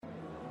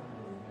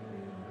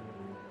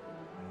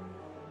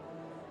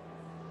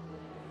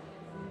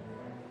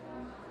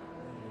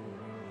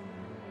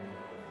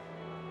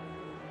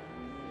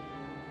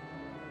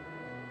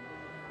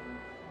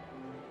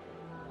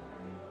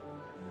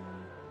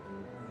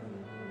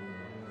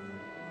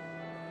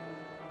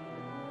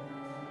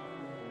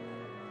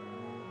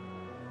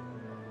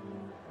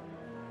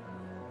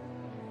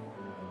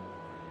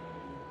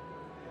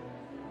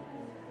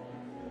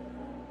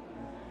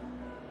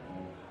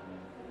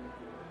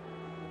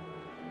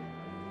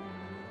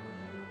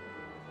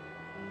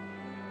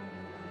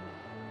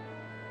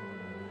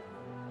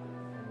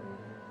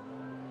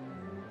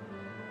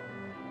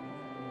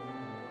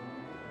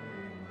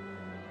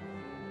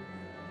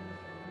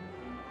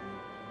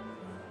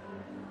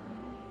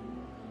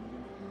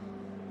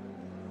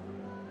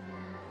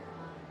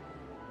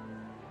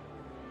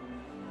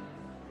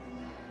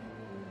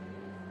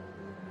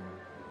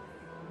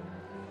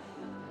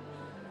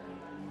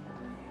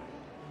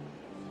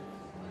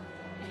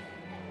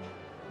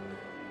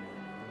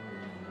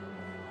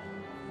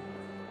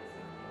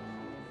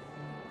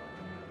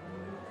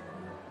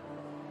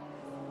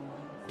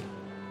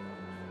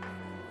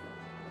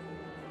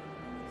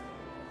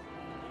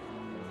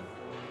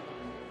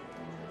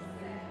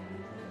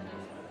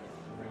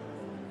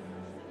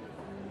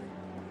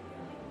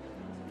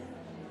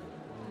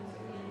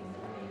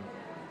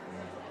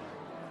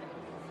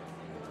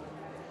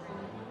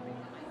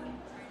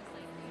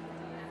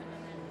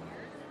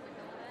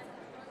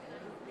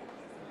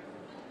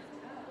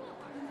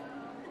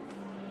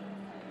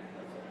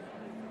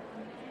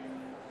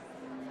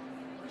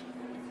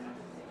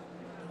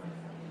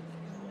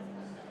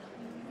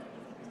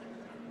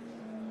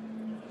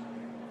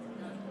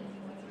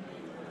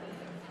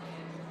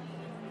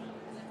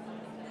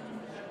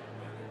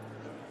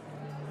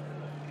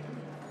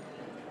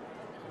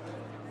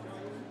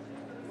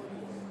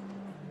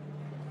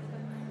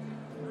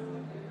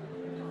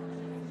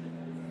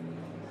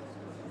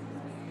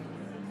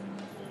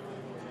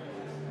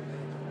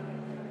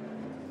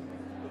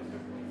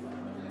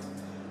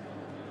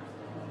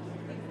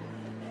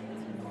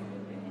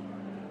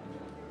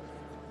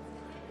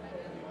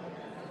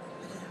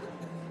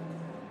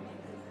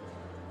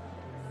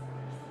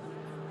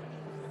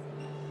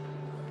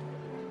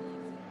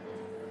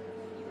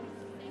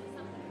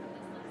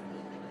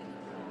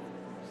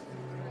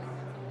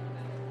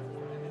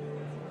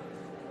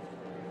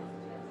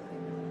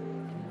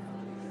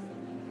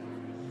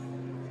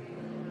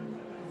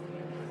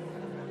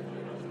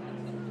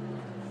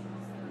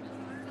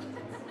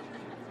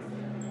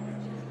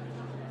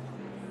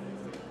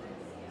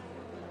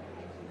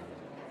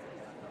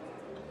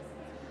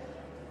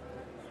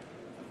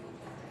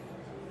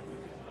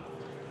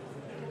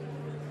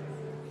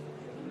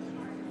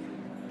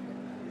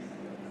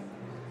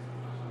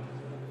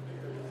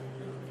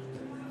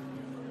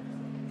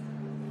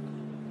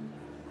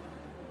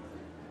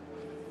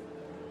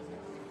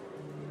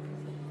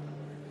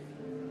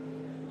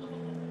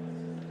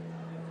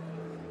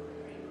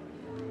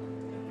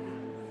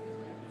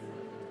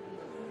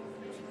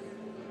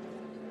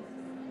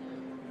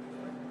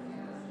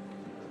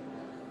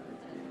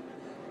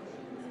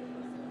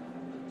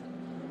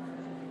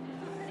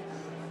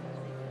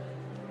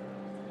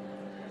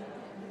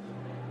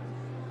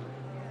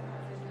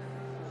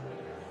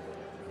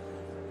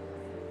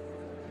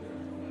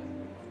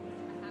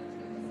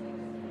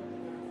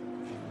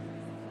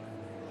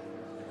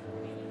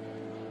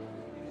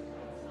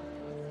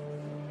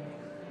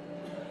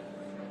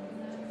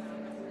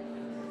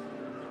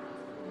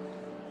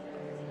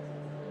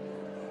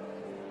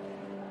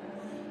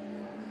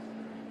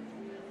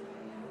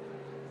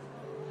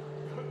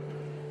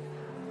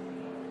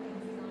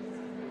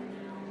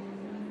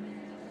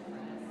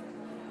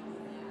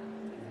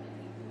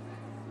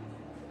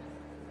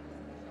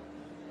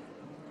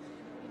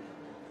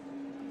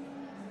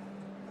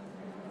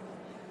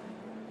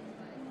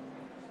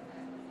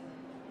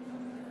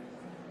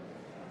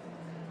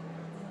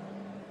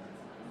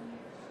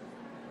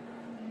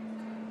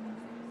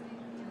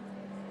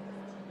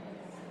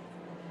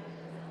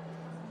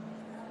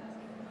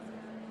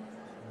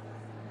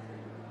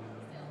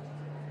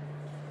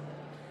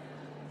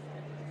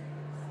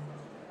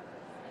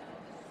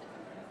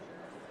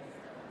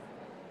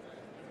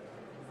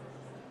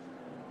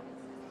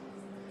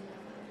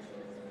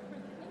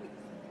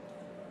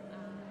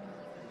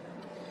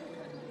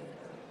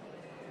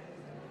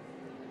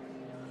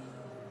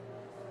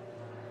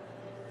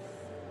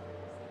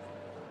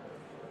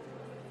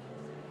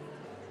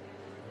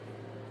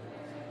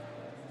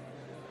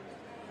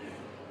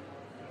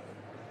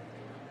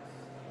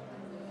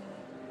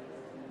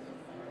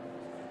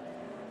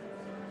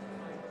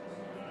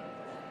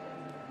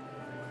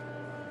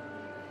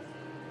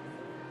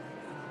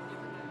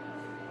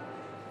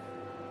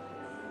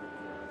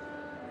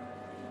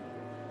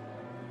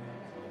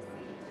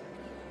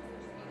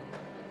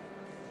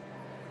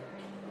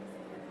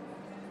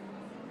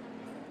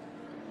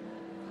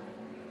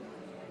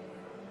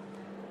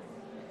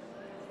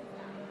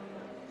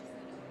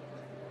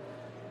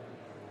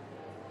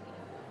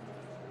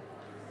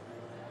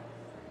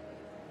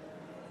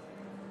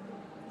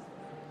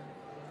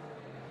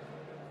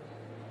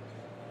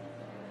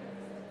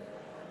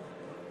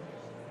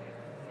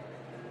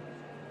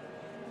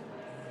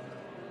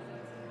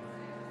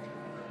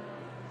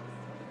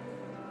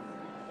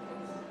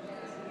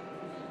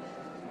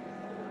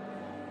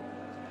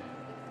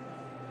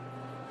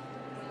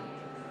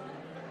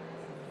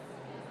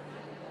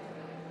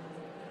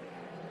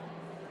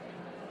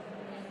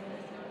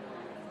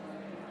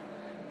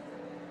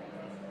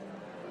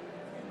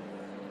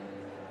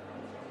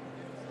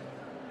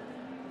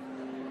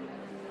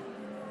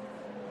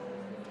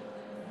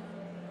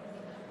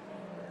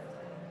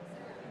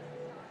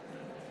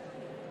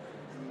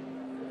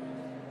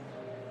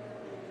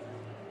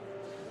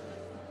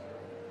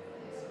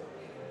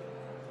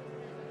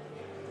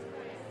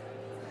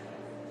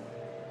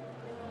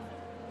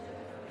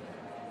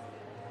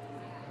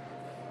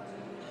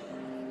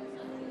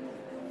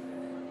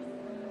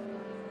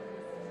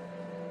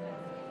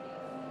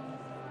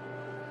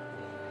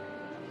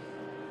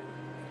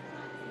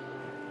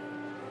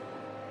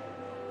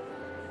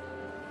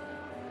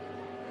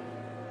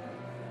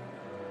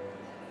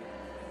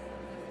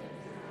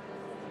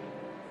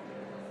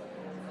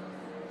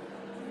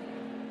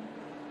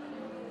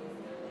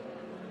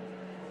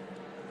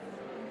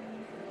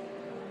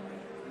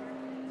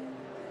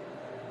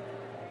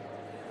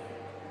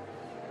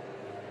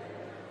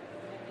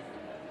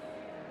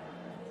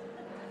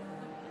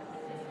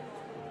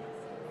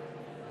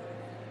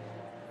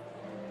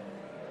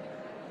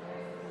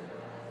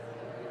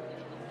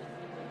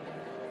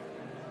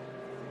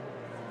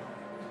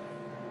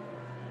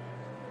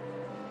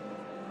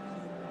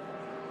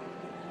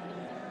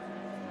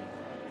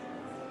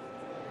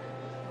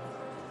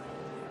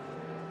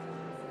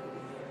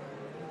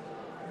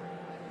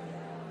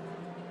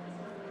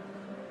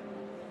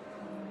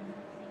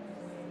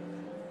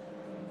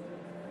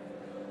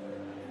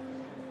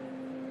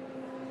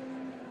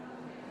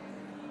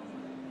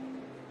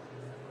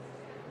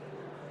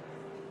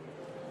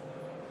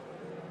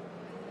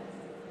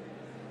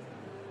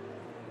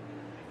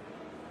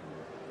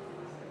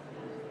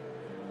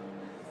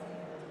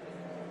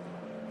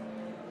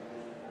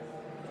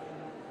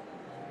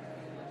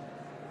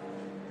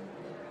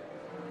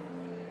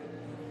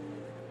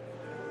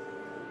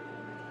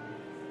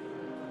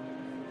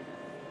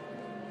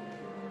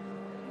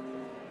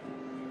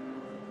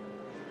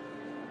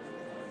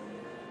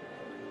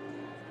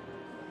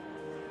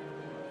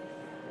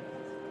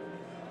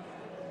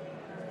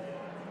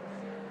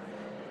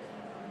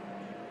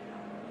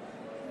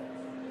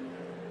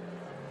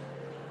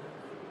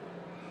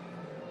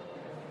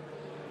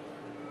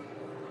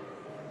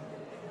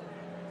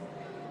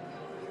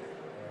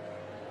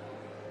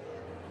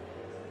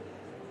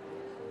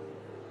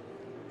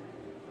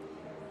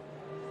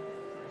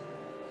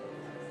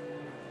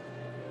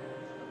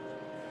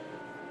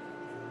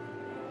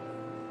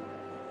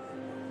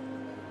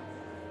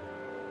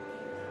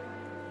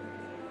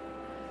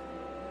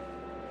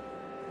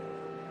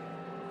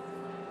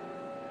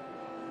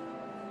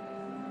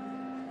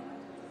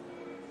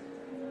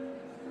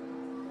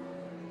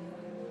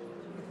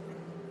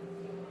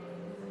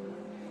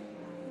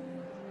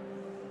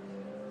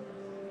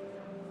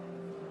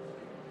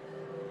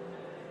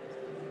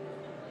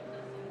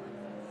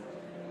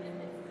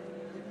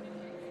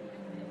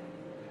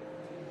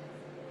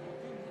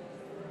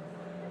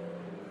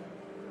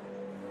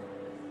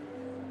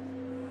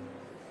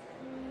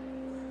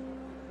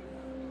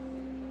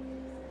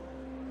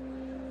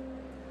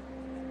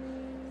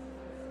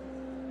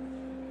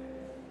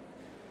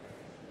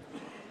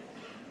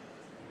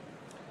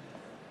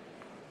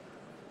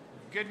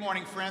Good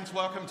morning, friends.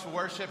 Welcome to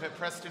worship at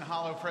Preston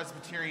Hollow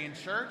Presbyterian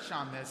Church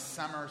on this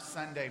summer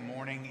Sunday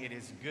morning. It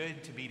is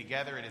good to be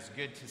together. It is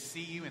good to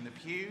see you in the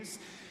pews.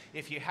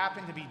 If you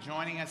happen to be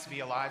joining us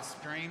via live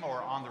stream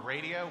or on the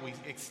radio, we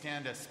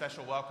extend a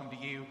special welcome to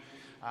you.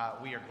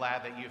 We are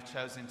glad that you have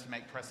chosen to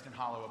make Preston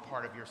Hollow a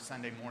part of your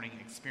Sunday morning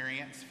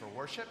experience for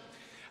worship.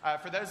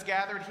 For those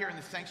gathered here in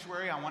the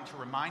sanctuary, I want to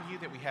remind you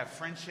that we have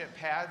friendship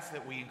pads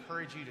that we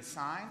encourage you to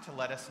sign to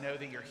let us know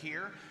that you're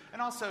here,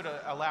 and also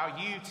to allow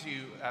you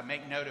to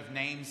make note of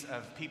names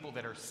of people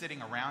that are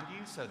sitting around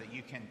you so that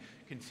you can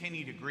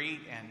continue to greet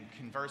and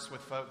converse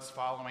with folks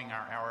following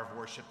our hour of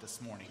worship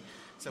this morning.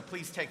 So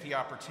please take the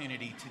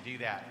opportunity to do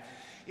that.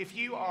 If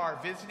you are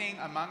visiting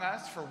among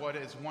us for what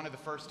is one of the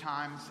first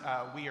times,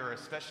 we are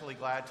especially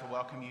glad to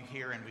welcome you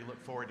here, and we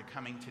look forward to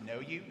coming to know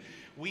you.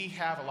 We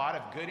have a lot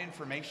of good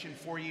information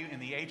for you in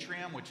the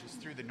atrium, which is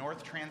through the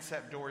north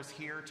transept doors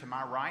here to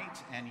my right,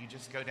 and you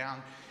just go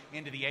down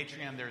into the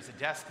atrium. There's a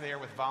desk there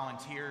with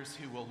volunteers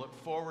who will look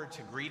forward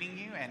to greeting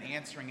you and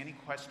answering any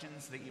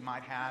questions that you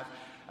might have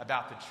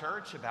about the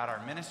church, about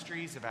our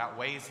ministries, about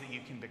ways that you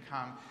can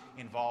become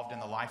involved in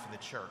the life of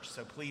the church.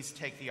 So please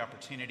take the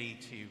opportunity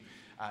to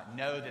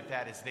know that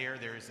that is there.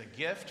 There is a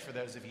gift for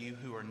those of you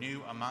who are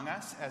new among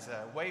us as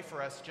a way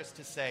for us just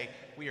to say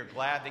we are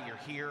glad that you're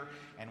here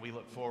and we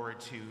look forward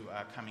to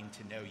coming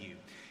to know you.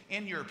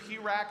 In your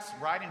pew racks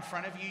right in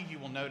front of you, you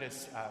will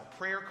notice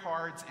prayer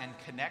cards and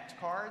connect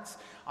cards.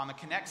 On the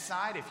connect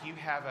side, if you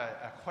have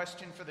a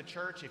question for the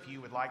church, if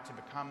you would like to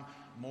become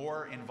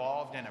more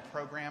involved in a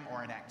program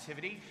or an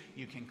activity,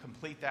 you can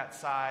complete that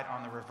side.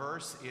 On the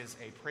reverse is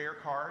a prayer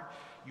card.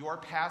 Your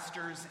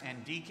pastors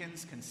and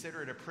deacons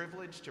consider it a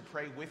privilege to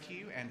pray with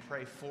you and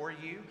pray for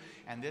you,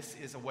 and this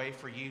is a way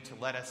for you to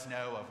let us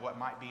know of what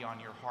might be on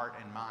your heart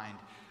and mind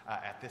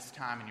at this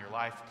time in your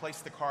life. Place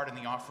the card in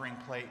the offering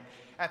plate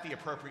at the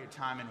appropriate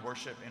time in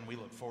worship, and we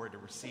look forward to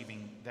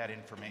receiving that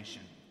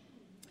information.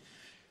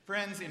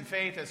 Friends, in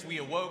faith, as we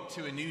awoke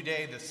to a new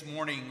day this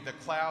morning, the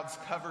clouds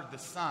covered the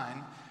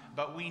sun,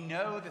 but we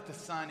know that the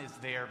sun is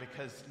there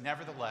because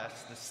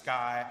nevertheless the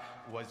sky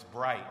was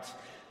bright.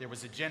 There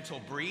was a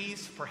gentle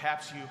breeze.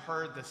 Perhaps you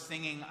heard the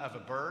singing of a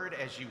bird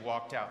as you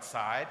walked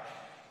outside.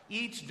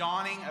 Each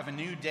dawning of a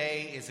new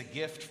day is a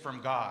gift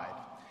from God.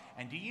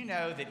 And do you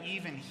know that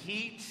even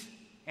heat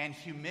and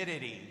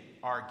humidity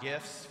are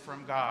gifts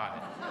from God?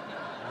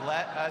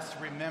 Let us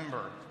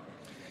remember.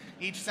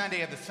 Each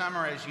Sunday of the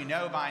summer, as you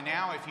know by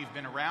now, if you've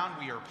been around,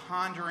 we are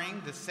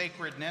pondering the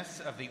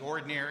sacredness of the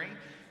ordinary,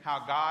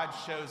 how God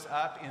shows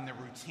up in the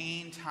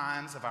routine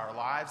times of our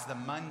lives, the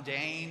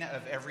mundane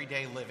of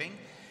everyday living.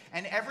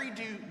 And every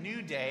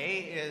new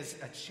day is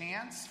a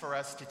chance for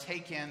us to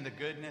take in the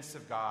goodness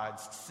of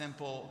God's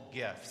simple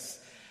gifts,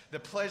 the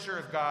pleasure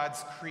of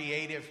God's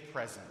creative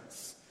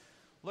presence.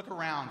 Look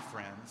around,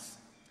 friends.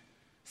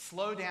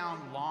 Slow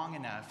down long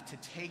enough to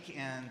take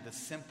in the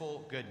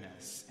simple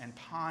goodness and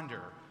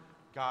ponder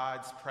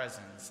God's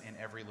presence in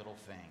every little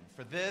thing.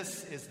 For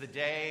this is the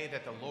day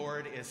that the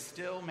Lord is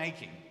still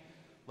making.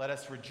 Let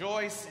us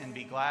rejoice and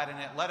be glad in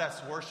it. Let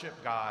us worship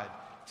God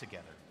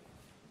together.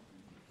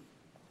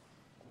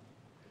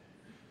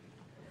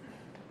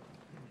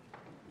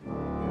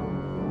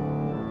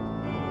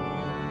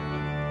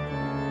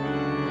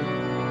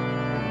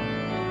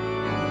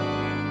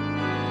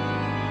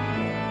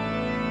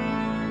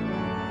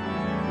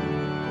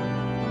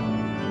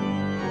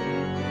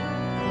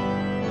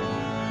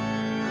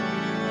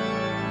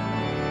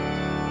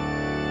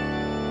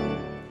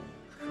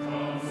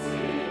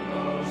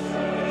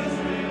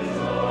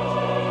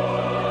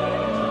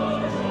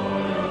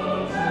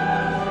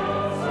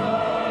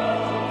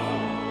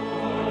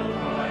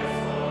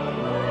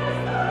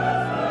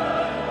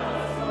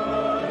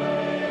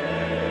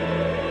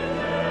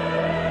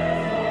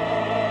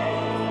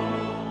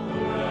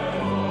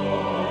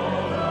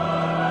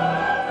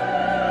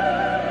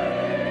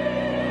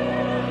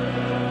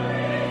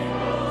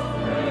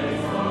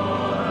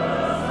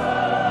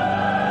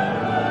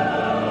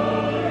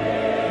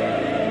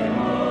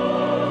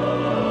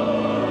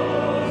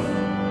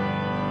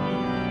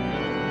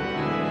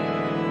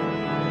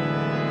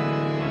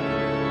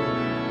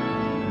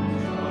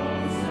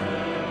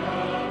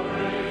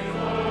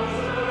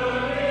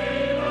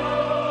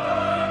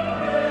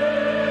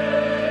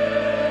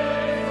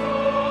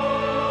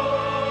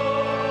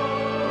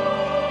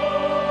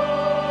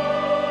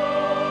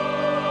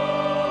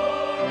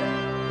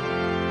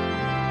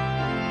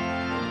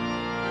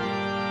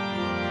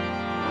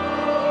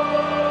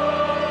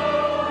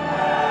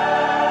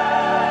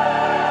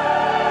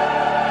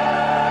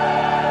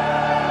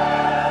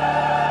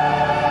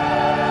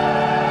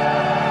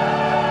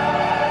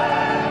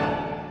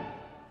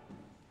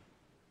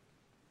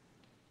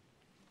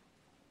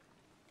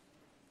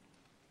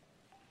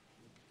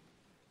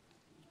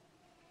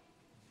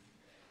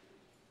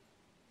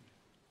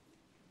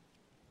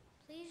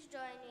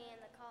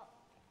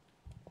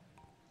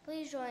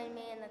 Please join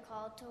me in the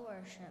call to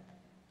worship.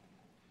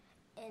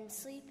 In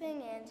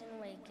sleeping and in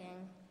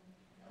waking,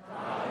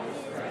 God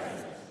is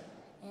present.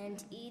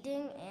 And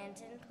eating and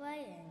in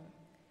playing,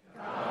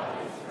 God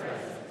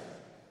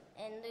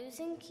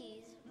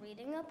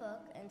a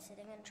book and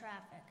sitting in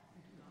traffic.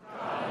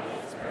 God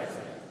is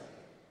present.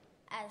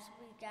 As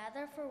we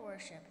gather for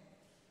worship,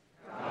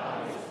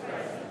 God is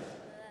present.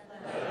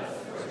 Let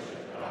us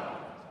worship God.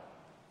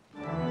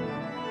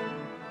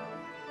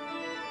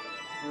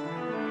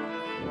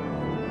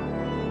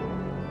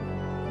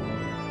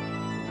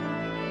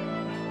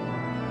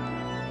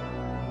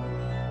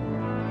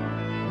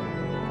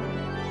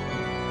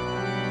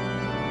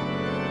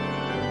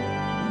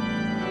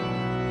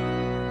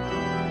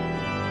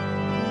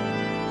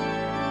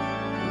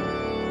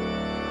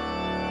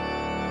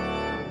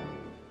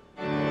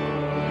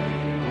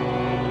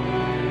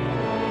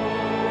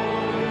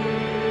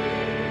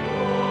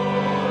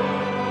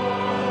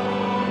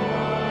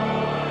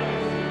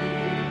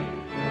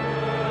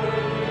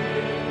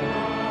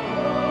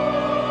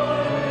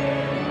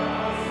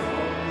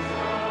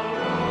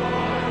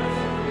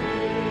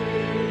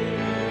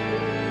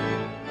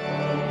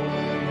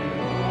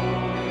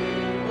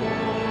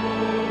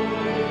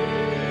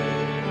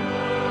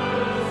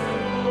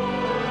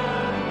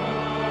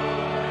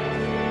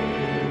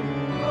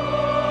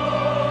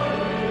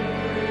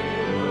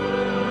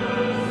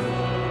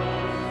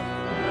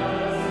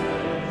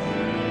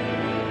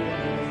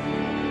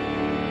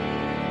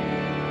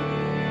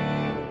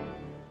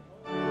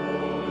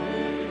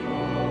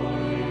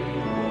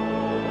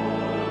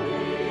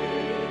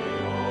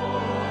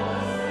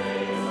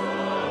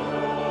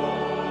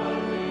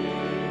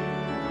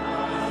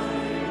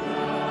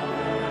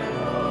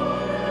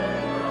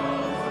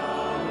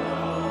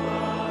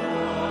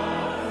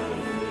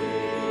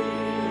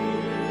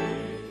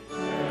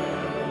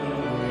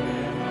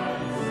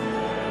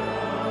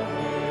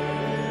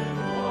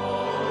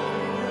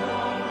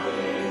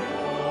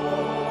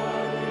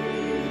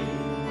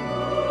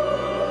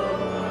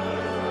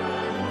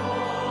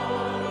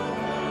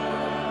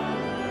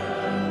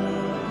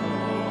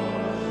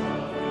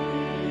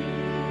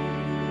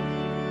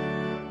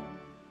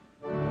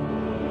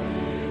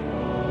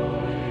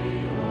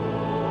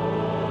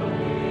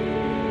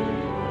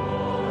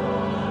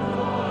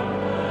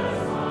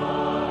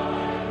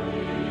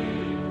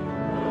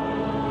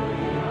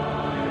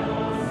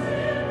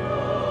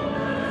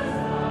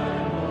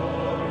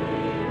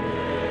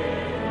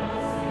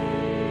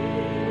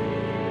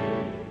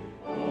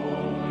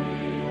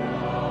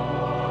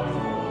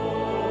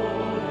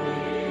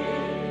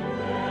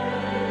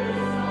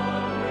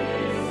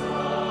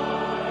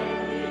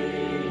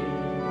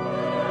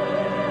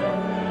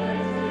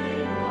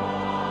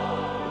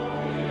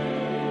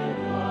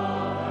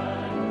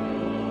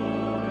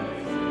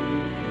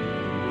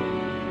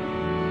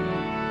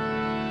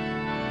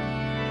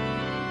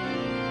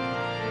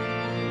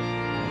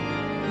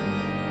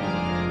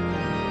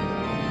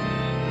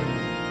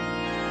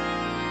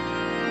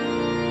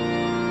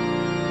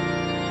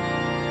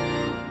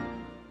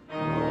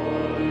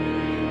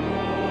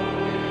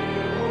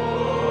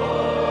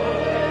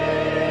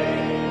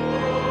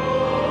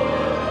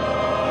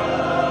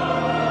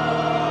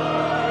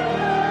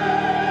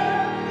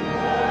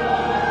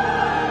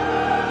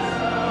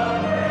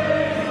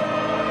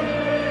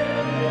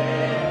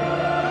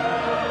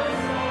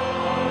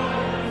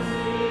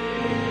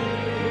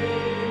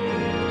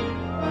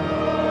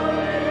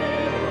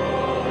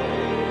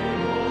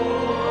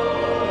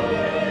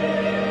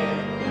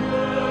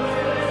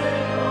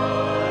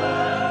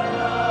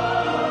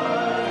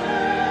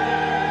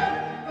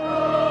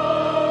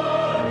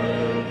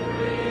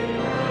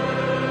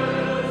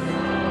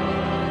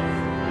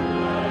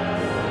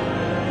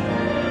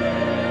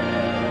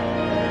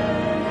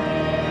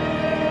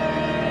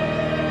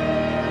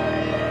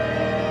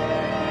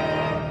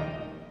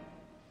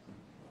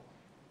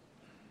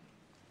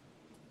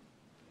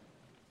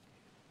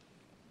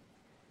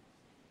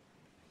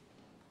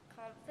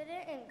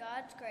 Confident in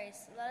God's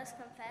grace, let us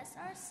confess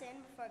our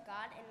sin before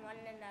God and one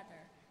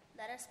another.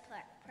 Let us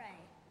pray.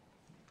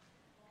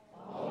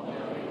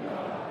 All-knowing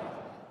God,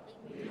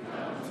 we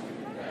come to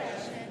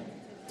confession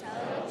to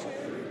tell the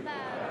truth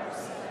about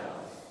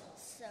ourselves.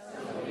 So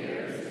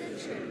here's the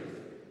truth.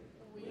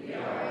 We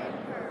are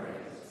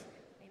imperfect.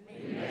 We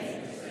make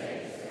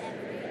mistakes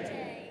every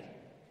day.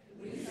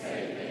 We say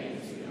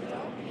things we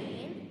don't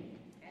mean,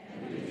 and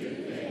we do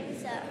things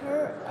that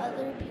hurt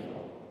other people.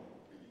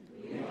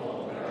 We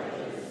hold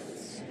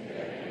grudges and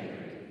get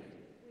angry.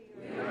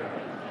 We are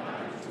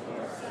unkind to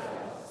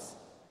ourselves.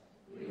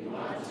 We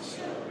want to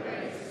show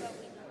grace, but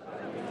we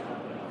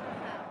don't know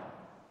how.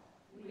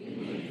 We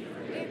need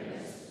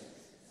forgiveness,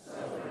 so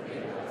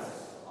forgive us,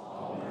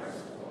 all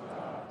merciful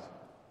God.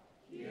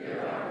 Hear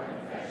our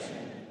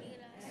confession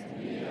and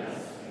meet us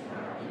in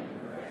our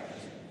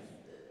imperfections,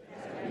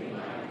 that we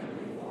might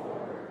move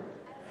forward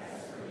as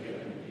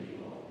forgiven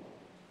people.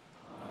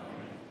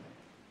 Amen.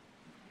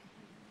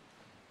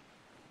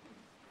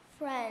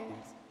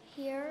 Friends,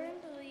 hear and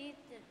believe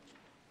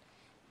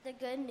the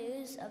good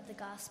news of the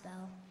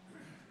gospel.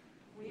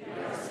 We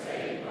are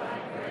saved by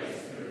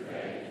grace through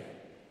faith.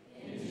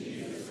 In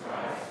Jesus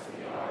Christ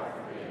we are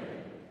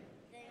forgiven.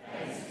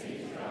 Thanks be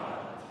to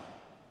God.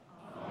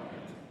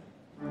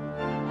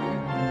 Amen.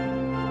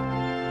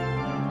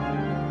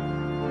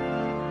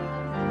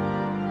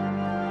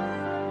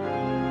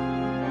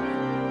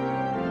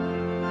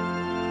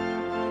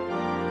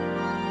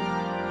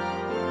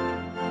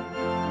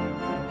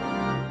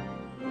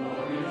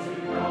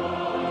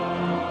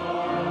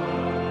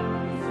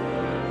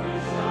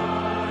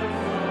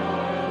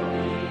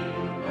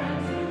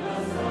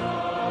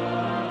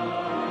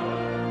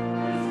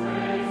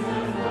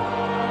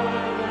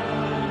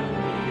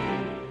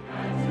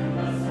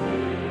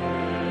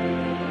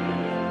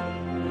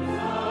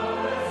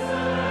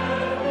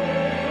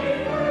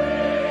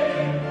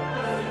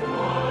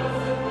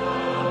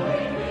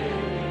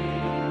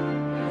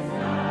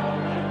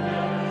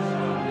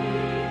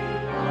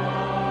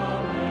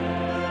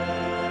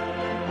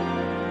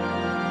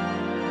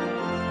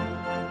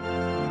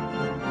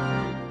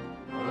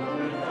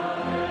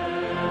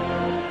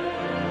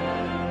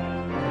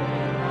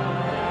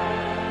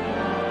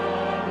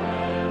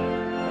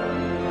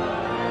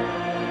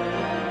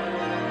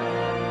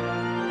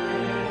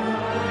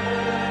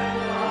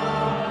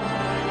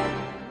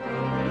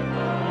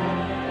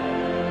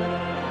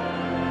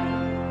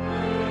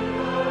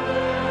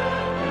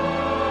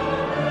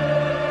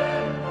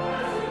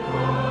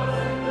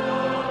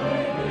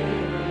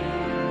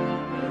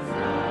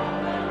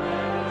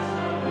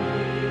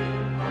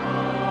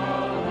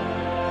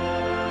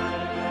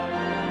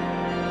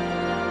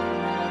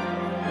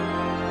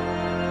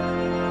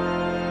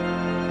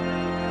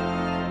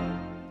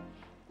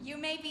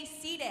 may be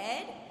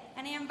seated,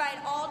 and I invite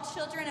all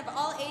children of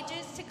all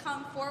ages to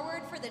come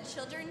forward for the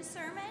children's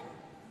sermon.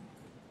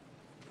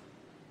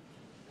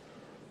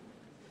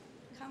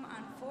 Come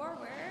on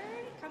forward.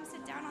 Come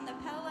sit down on the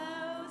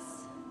pillows.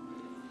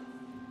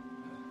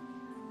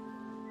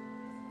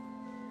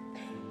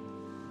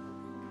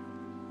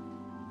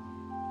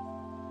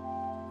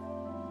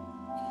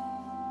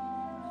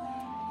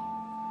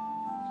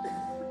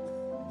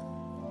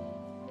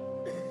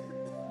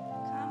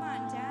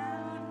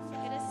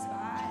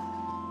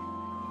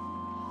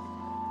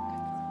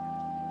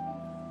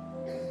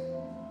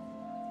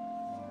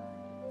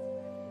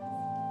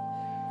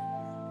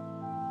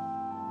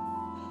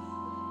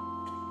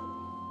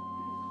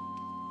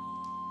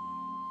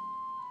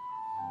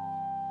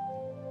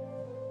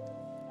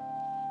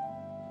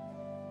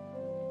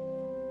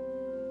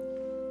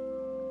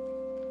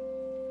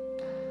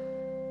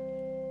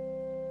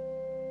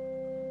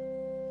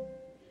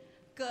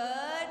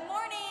 Good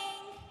morning.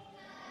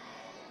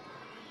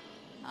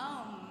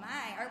 Oh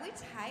my, are we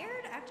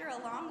tired after a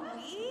long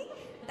week?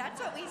 That's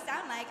what we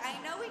sound like. I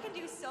know we can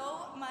do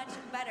so much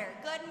better.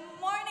 Good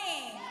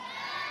morning.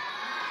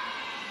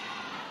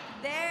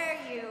 There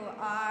you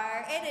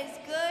are. It is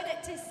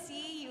good to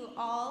see you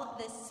all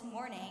this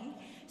morning.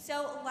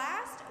 So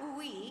last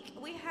week,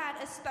 we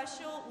had a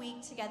special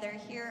week together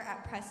here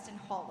at Preston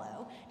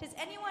Hollow. Does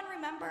anyone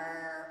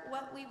remember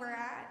what we were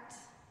at?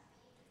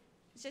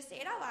 Just say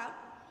it out loud.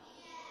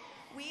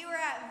 We were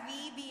at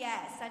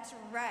VBS, that's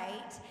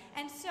right.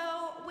 And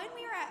so when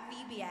we were at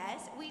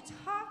VBS, we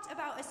talked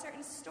about a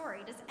certain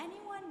story. Does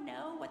anyone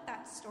know what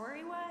that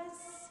story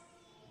was?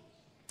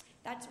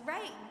 That's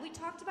right. We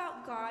talked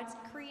about God's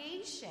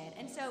creation.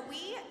 And so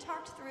we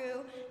talked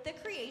through the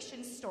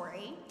creation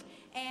story.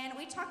 And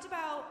we talked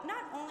about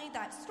not only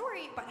that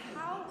story, but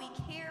how we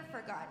care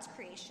for God's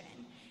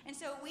creation. And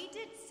so we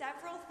did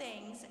several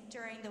things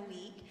during the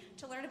week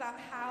to learn about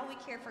how we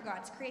care for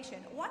God's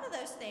creation. One of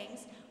those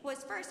things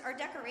was first our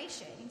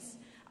decorations.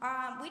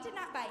 We did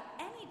not buy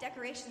any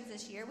decorations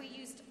this year. We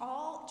used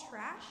all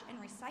trash and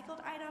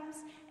recycled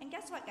items. And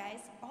guess what,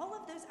 guys? All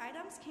of those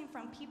items came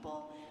from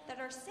people that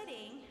are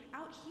sitting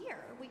out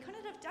here. We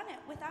couldn't have done it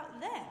without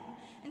them.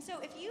 And so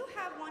if you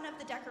have one of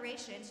the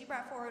decorations, you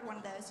brought forward one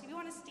of those. If you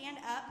want to stand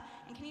up,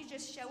 and can you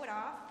just show it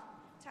off?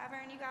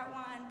 Tavern, you got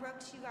one.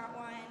 Brooks, you got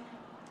one.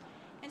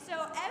 And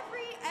so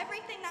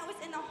everything that was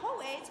in the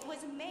hallways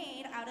was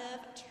made out of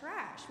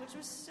trash, which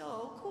was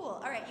so cool.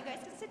 All right, you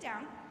guys can sit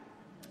down.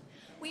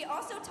 We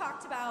also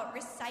talked about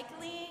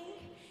recycling,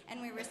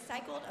 and we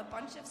recycled a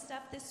bunch of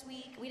stuff this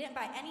week. We didn't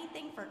buy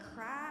anything for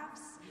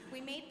crafts. We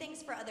made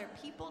things for other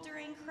people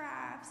during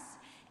crafts.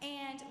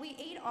 And we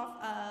ate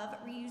off of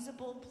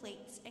reusable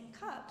plates and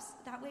cups.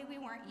 That way we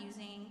weren't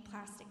using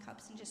plastic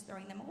cups and just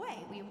throwing them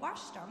away. We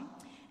washed them,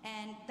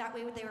 and that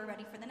way they were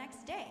ready for the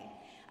next day.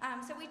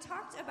 So we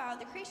talked about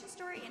the creation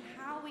story and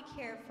how we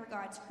care for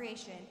God's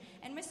creation.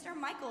 And Mr.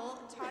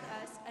 Michael taught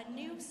us a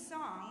new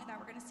song that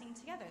we're going to sing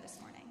together this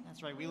morning.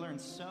 That's right. We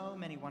learned so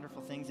many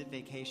wonderful things at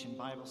Vacation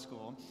Bible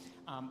School.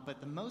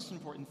 But the most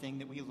important thing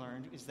that we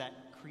learned is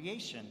that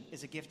creation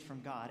is a gift from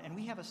God. And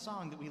we have a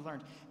song that we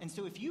learned. And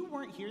so if you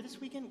weren't here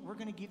this weekend, we're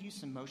going to give you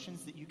some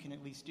motions that you can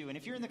at least do. And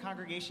if you're in the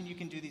congregation, you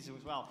can do these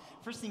as well.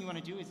 First thing you want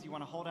to do is you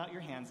want to hold out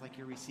your hands like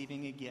you're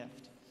receiving a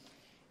gift.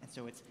 And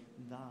so it's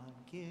the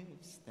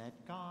gifts that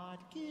God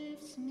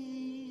gives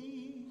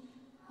me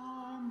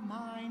are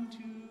mine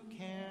to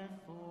care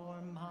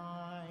for,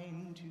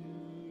 mine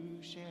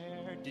to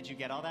share. Did you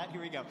get all that?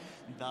 Here we go.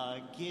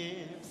 The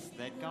gifts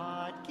that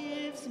God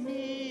gives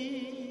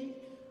me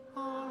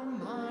are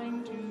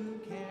mine to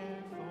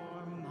care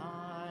for,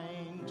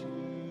 mine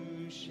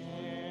to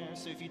share.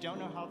 So if you don't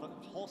know how the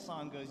whole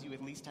song goes, you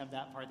at least have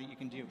that part that you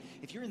can do.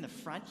 If you're in the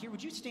front here,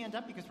 would you stand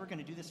up because we're going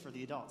to do this for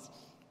the adults?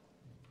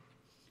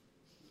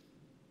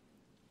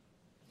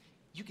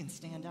 You can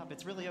stand up.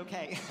 It's really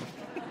okay.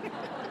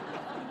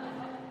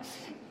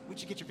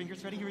 Would you get your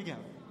fingers ready? Here we go.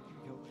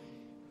 Here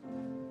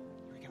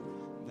we go.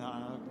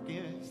 The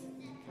gifts.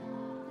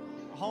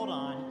 Hold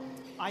on.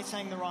 I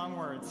sang the wrong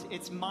words.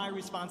 It's my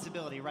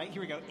responsibility, right?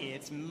 Here we go.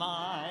 It's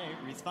my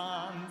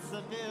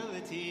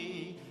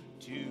responsibility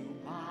to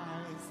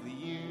wisely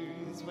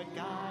use what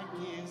God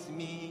gives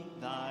me.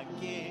 The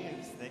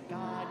gifts that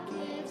God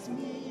gives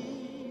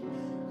me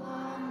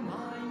are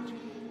mine to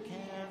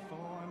care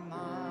for,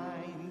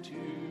 mine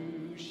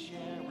to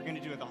share. We're going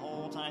to do it the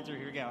whole time through.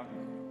 Here we go.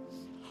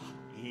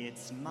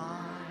 It's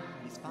my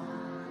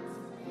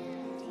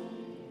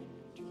responsibility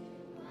to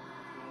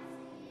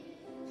wisely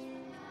use what God gives me.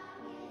 The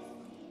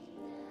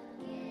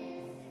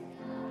gifts that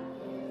God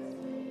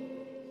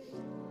gives me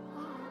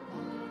are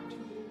mine to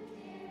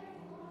care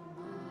for,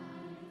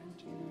 mine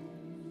to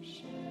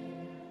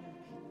share.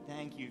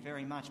 Thank you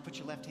very much. Put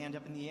your left hand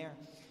up in the air.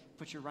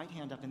 Put your right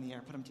hand up in the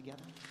air. Put them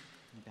together.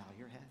 And bow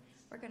your heads.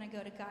 We're going to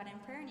go to God in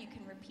prayer, and you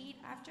can repeat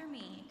after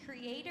me.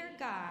 Creator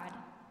God,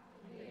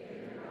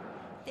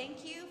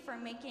 thank you for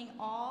making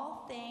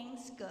all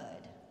things good.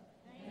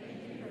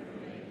 Thank you for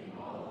making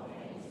all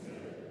things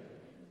good.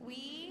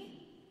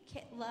 We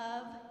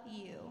love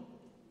you.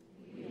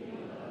 We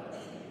love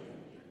you.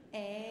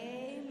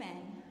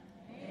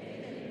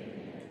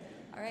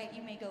 right,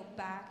 you may go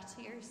back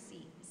to your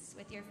seats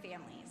with your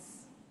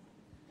families.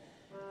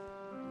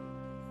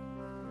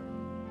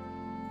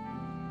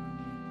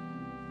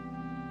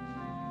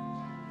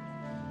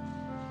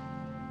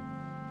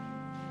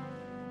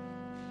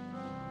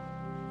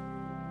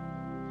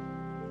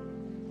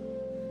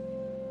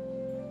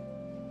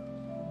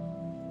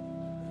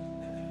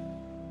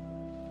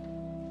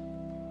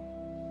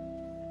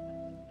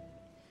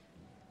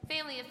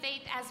 Family of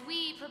faith, as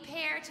we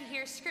prepare to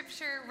hear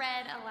scripture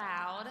read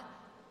aloud,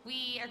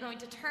 we are going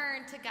to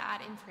turn to God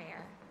in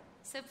prayer.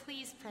 So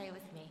please pray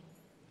with me.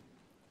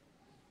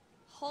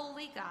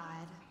 Holy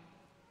God,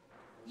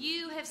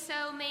 you have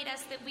so made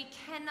us that we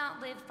cannot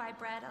live by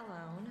bread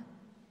alone,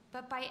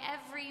 but by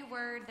every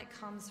word that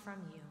comes from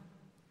you.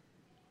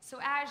 So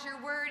as your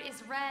word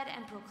is read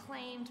and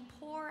proclaimed,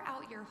 pour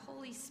out your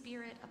Holy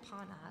Spirit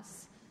upon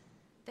us,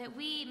 that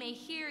we may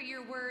hear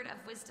your word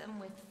of wisdom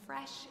with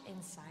fresh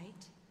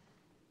insight,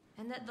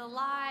 and that the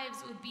lives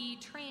would be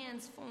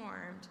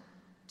transformed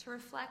to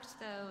reflect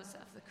those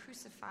of the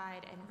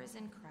crucified and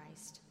risen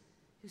Christ,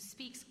 who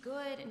speaks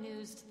good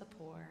news to the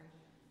poor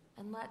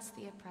and lets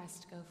the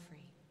oppressed go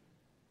free.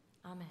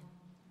 Amen.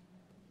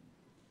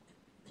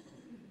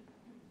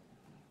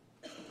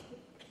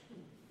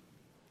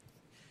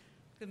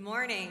 Good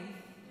morning.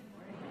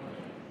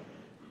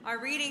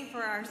 Our reading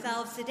for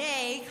ourselves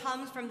today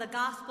comes from the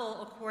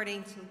Gospel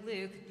according to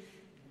Luke.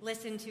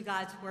 Listen to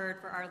God's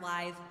word for our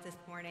lives this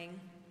morning.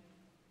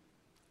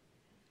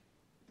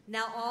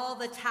 Now all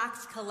the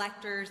tax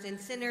collectors and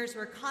sinners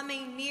were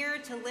coming near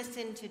to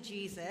listen to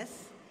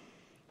Jesus,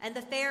 and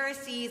the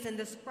Pharisees and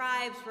the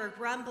scribes were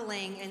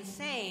grumbling and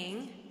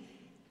saying,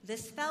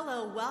 "This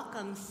fellow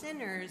welcomes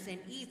sinners and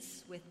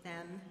eats with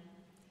them."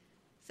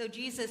 So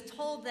Jesus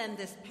told them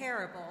this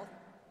parable.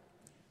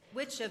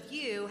 "Which of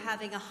you,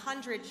 having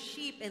 100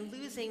 sheep and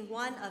losing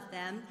one of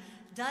them,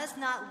 does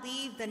not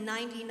leave the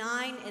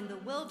 99 in the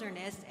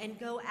wilderness and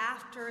go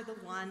after the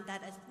one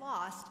that is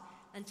lost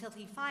until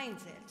he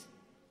finds it?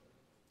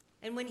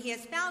 And when he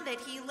has found it,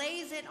 he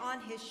lays it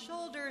on his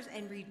shoulders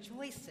and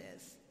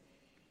rejoices.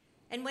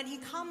 And when he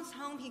comes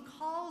home, he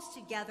calls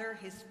together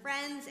his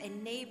friends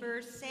and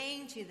neighbors,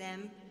 saying to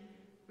them,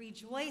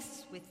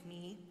 'Rejoice with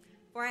me,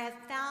 for I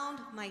have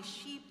found my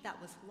sheep that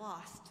was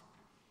lost.'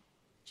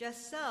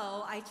 Just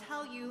so, I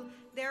tell you,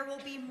 there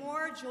will be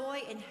more joy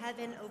in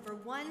heaven over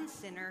one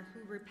sinner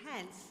who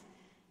repents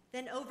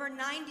than over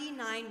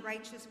 99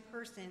 righteous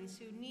persons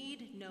who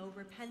need no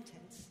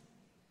repentance.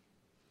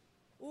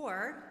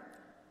 Or,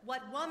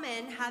 what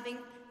woman,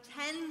 having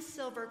 10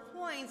 silver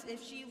coins,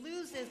 if she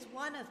loses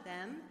one of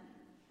them,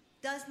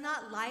 does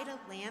not light a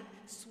lamp,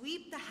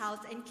 sweep the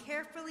house, and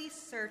carefully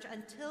search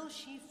until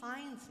she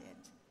finds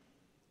it?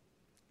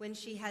 When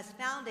she has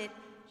found it,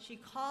 she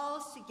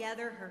calls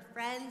together her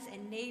friends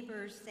and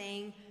neighbors,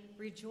 saying,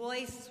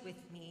 'Rejoice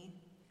with me,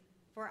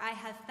 for I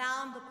have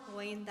found the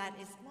coin that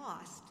is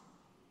lost.'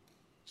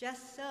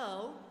 Just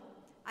so,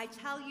 I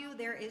tell you,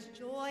 there is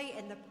joy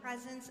in the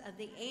presence of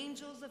the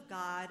angels of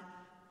God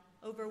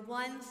over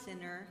one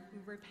sinner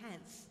who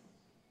repents."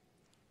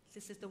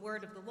 This is the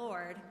word of the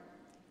Lord.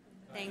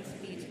 Thanks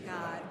be to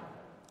God.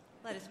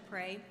 Let us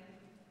pray.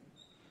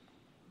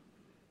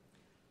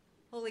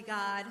 Holy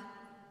God,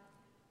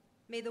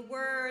 may the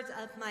words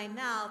of my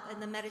mouth and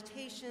the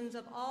meditations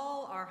of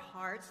all our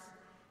hearts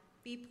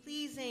be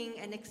pleasing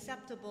and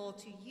acceptable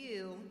to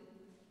you,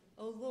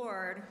 O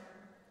Lord,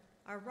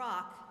 our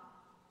rock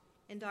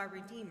and our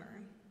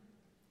Redeemer.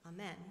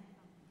 Amen.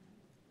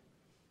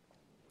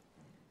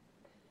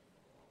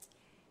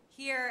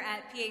 Here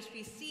at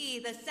PHBC,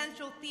 the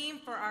central theme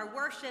for our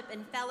worship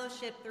and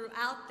fellowship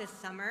throughout this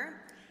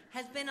summer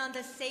has been on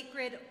the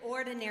sacred,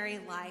 ordinary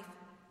life.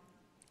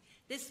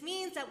 This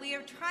means that we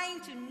are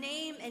trying to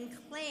name and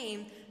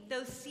claim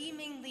those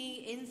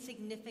seemingly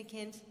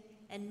insignificant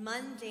and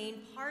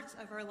mundane parts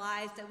of our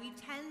lives that we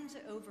tend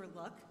to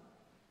overlook.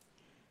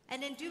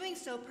 And in doing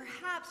so,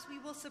 perhaps we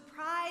will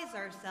surprise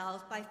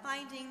ourselves by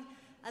finding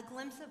a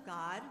glimpse of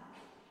God,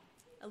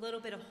 a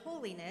little bit of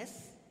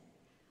holiness,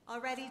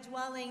 already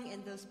dwelling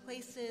in those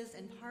places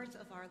and parts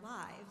of our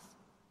lives.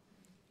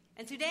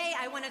 And today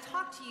I want to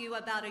talk to you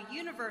about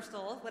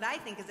what I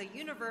think is a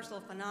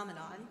universal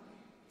phenomenon.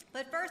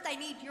 But first I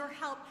need your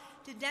help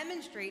to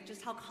demonstrate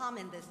just how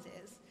common this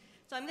is.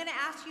 So I'm going to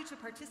ask you to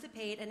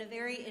participate in a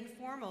very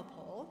informal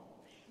poll.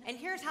 And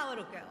here's how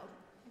it'll go.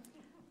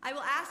 I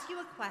will ask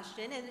you a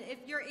question, and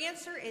if your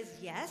answer is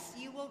yes,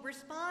 you will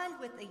respond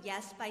with a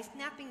yes by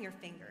snapping your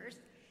fingers.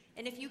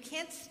 And if you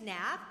can't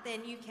snap,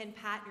 then you can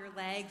pat your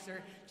legs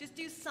or just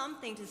do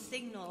something to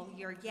signal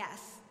your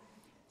yes.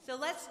 So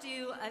let's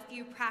do a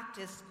few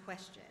practice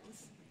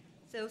questions.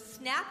 So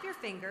snap your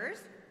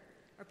fingers,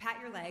 or pat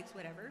your legs,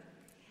 whatever,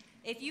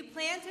 if you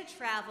plan to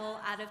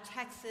travel out of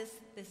Texas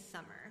this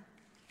summer.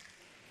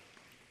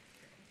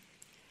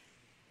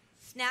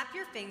 Snap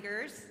your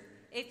fingers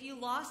if you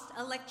lost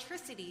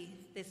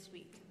electricity this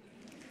week.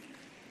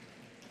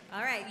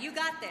 All right, you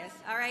got this.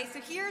 All right,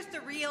 so here's the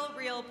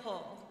real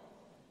poll.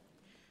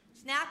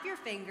 Snap your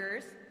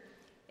fingers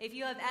if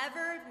you have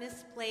ever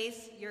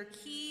misplaced your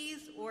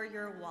keys or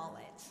your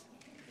wallet.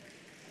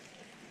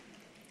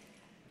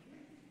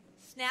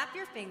 Snap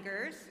your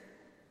fingers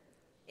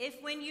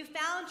if when you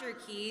found your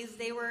keys,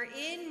 they were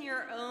in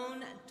your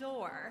own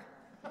door.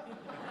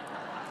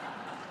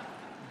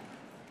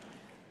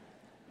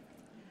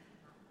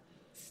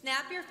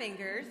 Snap your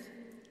fingers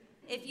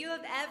if you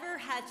have ever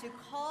had to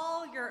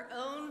call your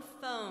own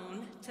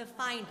phone to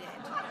find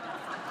it.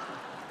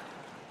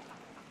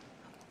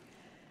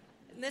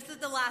 And this is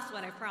the last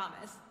one, I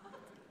promise.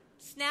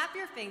 Snap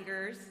your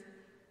fingers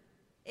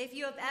if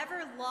you have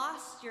ever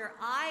lost your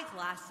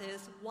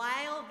eyeglasses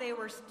while they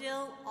were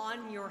still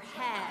on your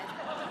head.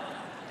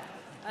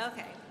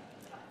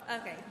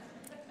 Okay.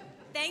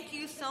 Thank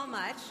you so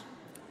much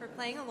for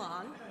playing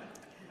along.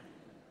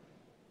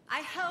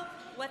 I hope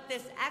what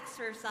this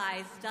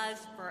exercise does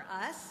for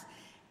us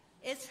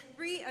is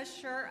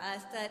reassure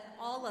us that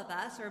all of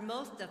us, or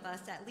most of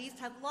us at least,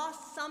 have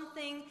lost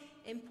something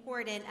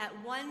important at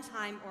one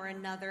time or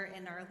another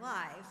in our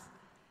lives.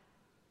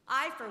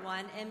 I, for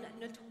one, am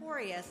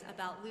notorious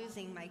about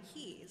losing my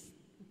keys.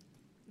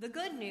 The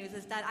good news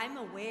is that I'm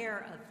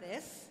aware of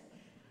this,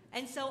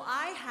 and so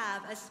I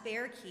have a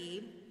spare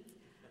key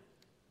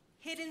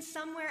hidden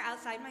somewhere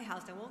outside my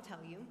house. I won't tell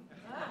you.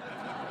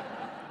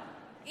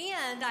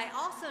 And I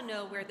also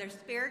know where their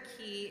spare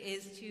key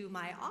is to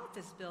my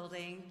office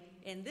building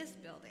in this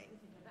building.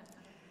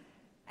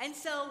 And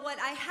so what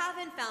I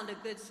haven't found a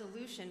good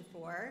solution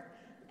for,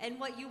 and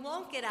what you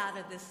won't get out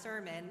of this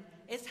sermon,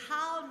 is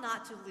how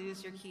not to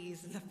lose your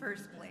keys in the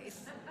first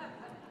place.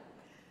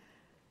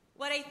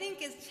 What I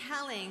think is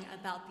telling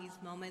about these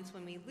moments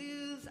when we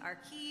lose our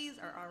keys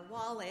or our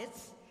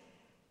wallets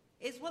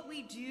is what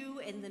we do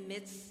in the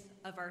midst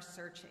of our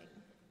searching.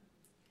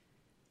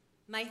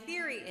 My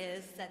theory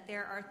is that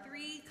there are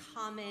 3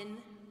 common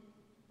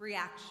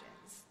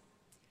reactions.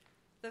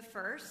 The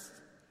first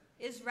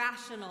is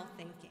rational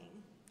thinking.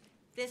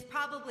 This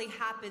probably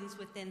happens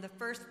within the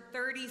first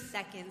 30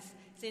 seconds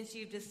since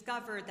you've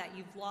discovered that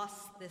you've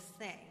lost this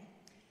thing.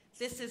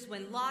 This is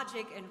when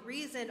logic and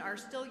reason are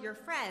still your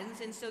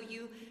friends, and so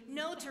you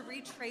know to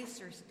retrace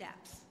your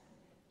steps.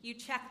 You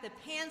check the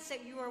pants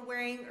that you were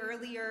wearing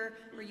earlier,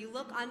 or you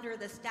look under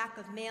the stack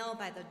of mail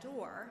by the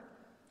door.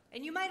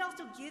 And you might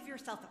also give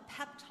yourself a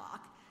pep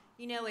talk.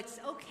 You know, it's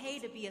okay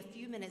to be a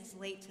few minutes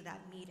late to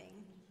that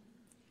meeting.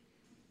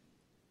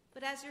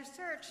 But as your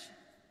search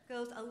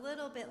goes a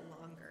little bit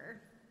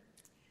longer,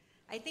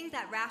 I think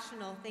that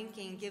rational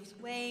thinking gives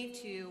way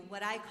to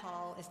what I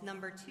call is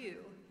number 2,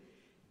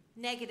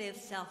 negative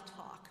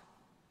self-talk.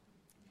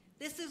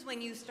 This is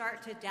when you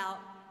start to doubt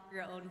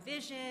your own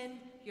vision,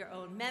 your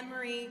own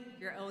memory,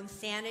 your own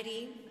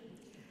sanity.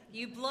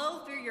 You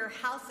blow through your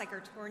house like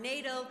a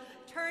tornado,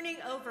 turning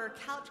over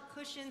couch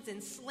cushions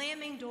and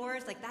slamming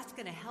doors like that's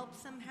going to help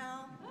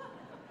somehow.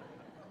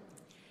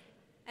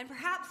 And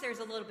perhaps there's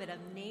a little bit of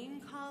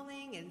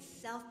name-calling and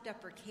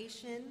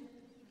self-deprecation.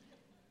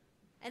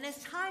 And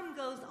as time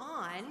goes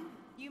on,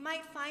 you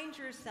might find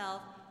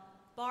yourself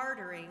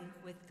bartering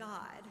with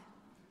God.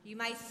 You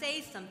might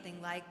say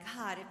something like,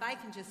 God, if I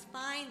can just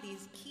find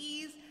these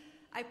keys,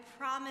 I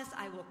promise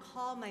I will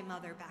call my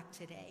mother back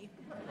today.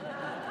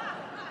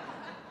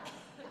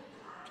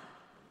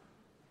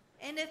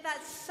 And if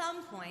at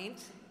some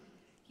point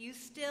you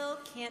still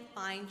can't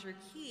find your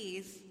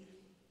keys,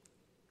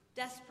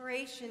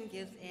 desperation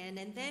gives in,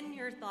 and then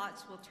your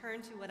thoughts will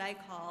turn to what I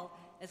call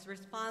as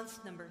response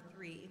number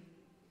 3,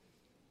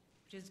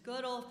 which is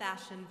good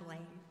old-fashioned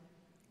blame.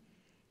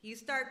 You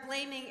start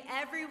blaming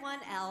everyone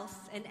else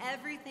and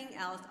everything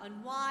else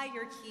on why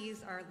your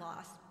keys are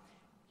lost.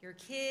 Your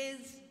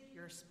kids,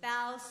 your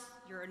spouse,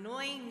 your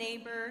annoying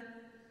neighbor,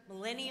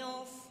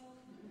 millennials.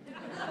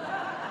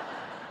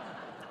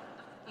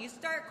 You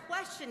start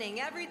questioning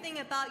everything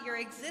about your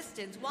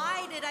existence.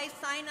 Why did I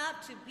sign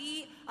up to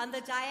be on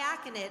the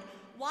diaconate?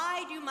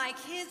 Why do my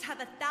kids have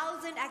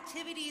 1,000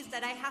 activities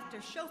that I have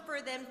to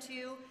chauffeur them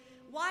to?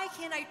 Why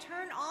can't I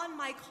turn on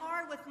my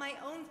car with my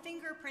own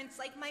fingerprints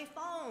like my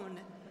phone?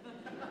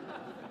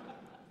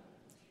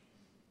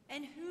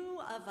 And who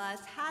of us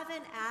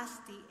haven't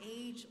asked the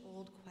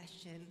age-old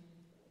question,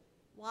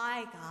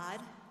 why,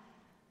 God?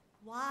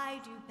 Why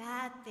do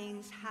bad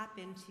things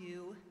happen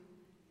to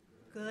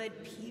good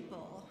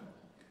people?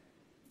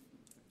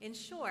 In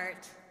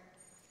short,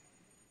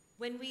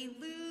 when we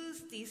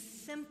lose these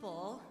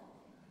simple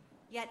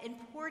yet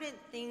important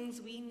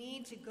things we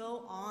need to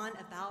go on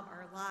about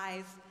our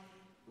lives,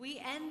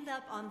 we end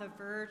up on the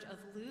verge of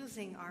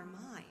losing our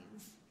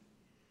minds.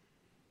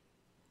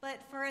 But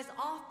for as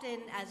often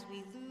as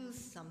we lose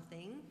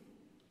something,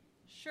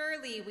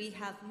 surely we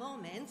have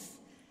moments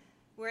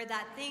where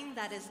that thing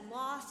that is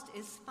lost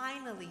is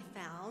finally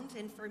found.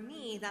 And for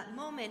me, that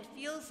moment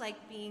feels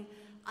like being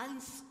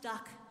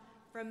unstuck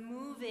from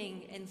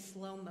moving in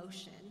slow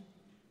motion.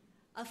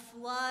 A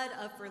flood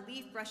of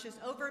relief rushes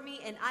over me,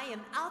 and I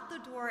am out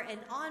the door and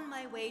on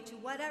my way to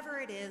whatever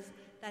it is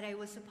that I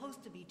was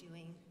supposed to be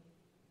doing.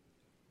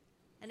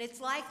 And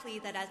it's likely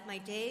that as my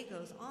day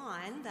goes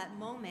on, that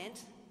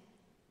moment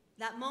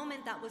That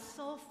moment that was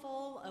so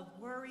full of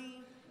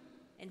worry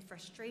and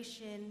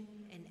frustration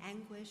and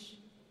anguish,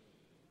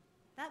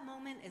 that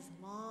moment is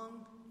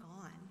long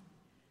gone,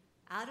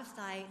 out of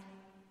sight,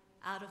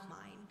 out of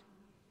mind.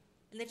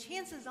 And the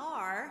chances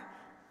are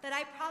that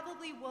I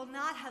probably will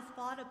not have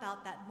thought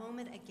about that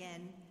moment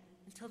again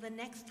until the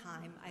next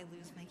time I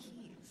lose my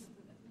keys.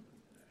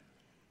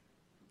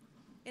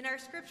 In our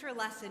scripture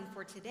lesson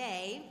for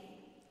today,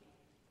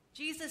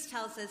 Jesus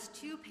tells us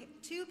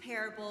two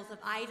parables of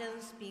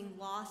items being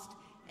lost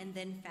and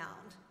then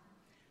found.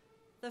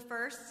 The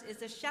first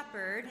is a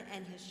shepherd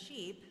and his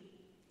sheep.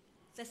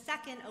 The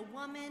second, a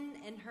woman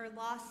and her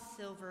lost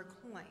silver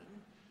coin.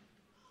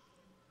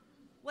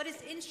 What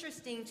is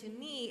interesting to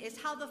me is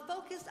how the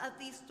focus of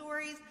these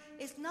stories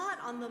is not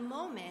on the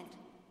moment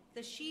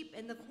the sheep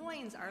and the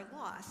coins are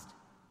lost.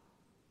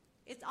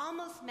 It's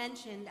almost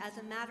mentioned as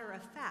a matter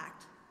of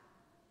fact.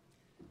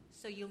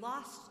 So you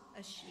lost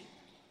a sheep,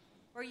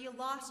 or you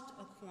lost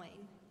a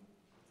coin.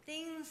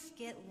 Things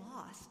get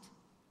lost.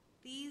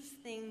 These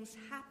things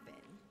happen.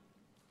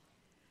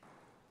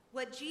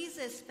 What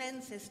Jesus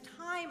spends his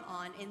time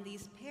on in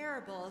these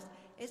parables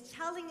is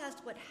telling us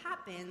what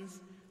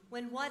happens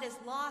when what is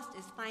lost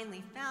is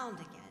finally found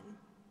again.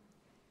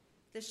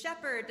 The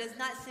shepherd does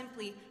not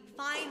simply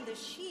find the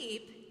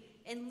sheep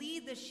and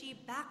lead the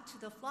sheep back to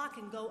the flock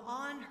and go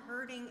on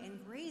herding and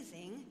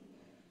grazing.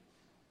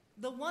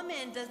 The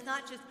woman does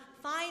not just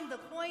find the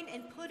coin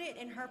and put it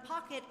in her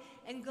pocket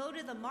and go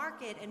to the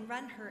market and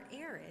run her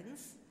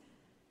errands.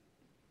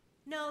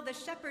 No, the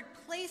shepherd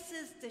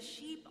places the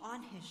sheep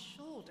on his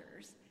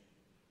shoulders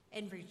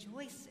and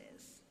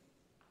rejoices.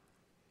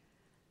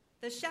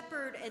 The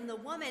shepherd and the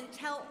woman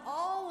tell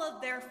all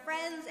of their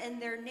friends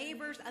and their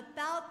neighbors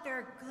about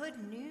their good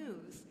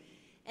news,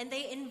 and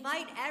they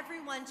invite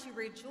everyone to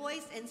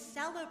rejoice and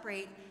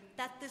celebrate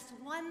that this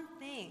one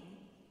thing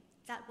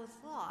that was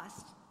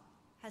lost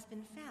has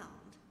been found.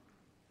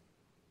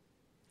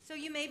 So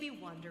you may be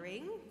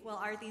wondering, well,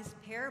 are these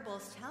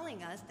parables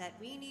telling us that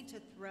we need to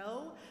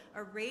throw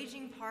a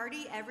raging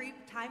party every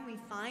time we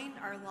find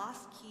our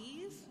lost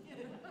keys?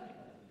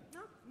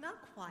 Not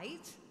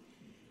quite.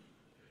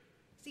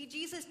 See,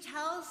 Jesus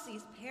tells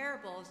these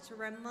parables to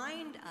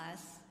remind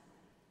us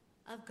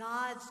of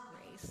God's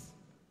grace.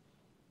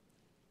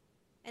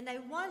 And I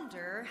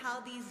wonder how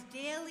these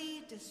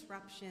daily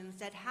disruptions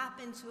that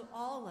happen to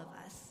all of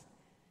us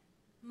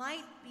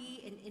might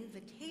be an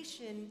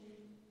invitation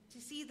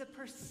to see the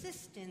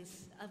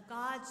persistence of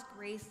God's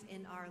grace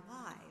in our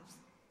lives.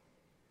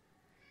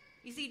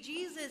 You see,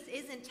 Jesus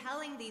isn't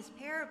telling these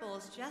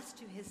parables just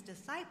to his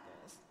disciples.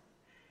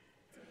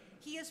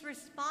 He is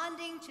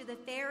responding to the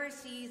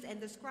Pharisees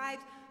and the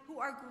scribes who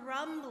are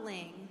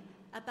grumbling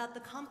about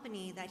the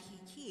company that he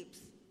keeps.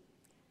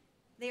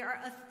 They are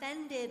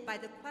offended by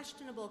the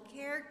questionable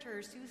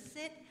characters who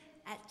sit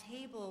at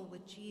table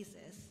with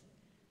Jesus,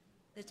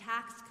 the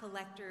tax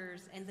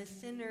collectors and the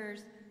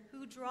sinners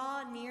who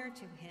draw near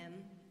to him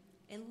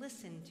and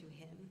listen to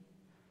him.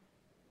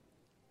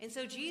 And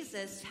so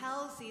Jesus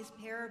tells these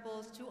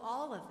parables to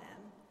all of them,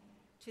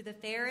 to the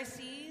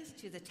Pharisees,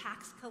 to the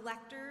tax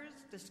collectors,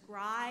 the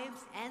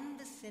scribes, and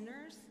the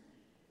sinners,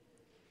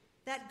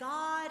 that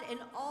God and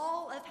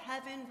all of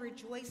heaven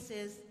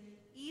rejoices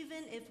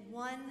even if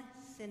one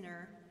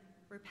sinner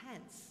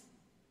repents.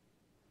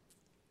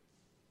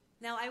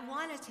 Now, I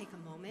want to take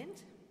a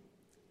moment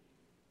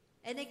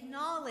and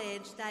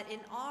acknowledge that in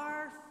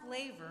our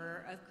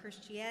flavor of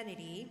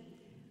Christianity,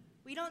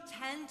 we don't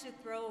tend to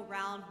throw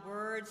around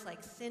words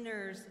like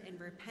sinners and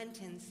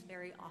repentance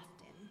very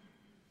often.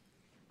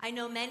 I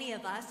know many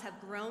of us have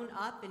grown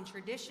up in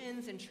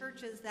traditions and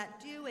churches that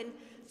do, and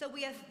so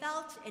we have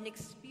felt and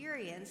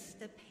experienced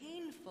the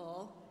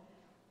painful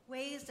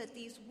ways that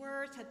these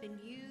words have been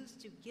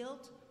used to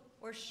guilt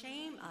or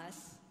shame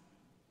us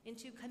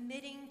into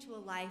committing to a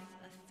life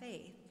of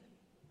faith.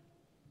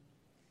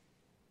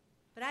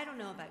 But I don't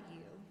know about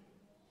you.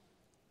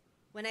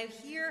 When I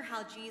hear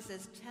how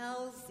Jesus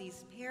tells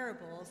these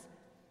parables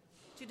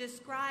to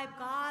describe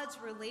God's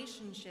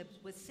relationships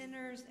with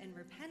sinners and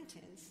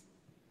repentance,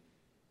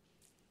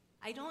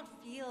 I don't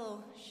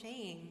feel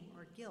shame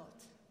or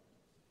guilt.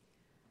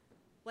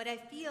 What I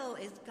feel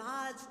is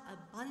God's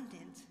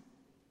abundant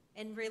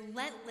and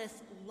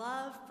relentless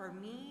love for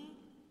me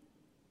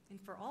and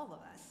for all of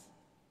us.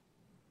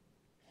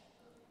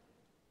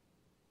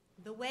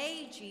 The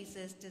way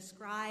Jesus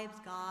describes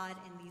God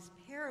in these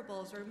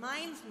parables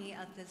reminds me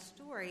of this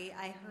story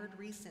I heard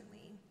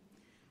recently,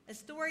 a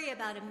story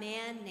about a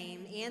man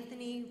named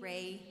Anthony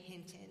Ray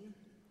Hinton.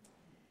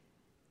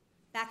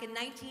 Back in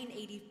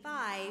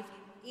 1985,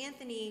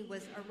 Anthony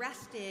was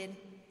arrested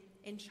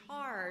and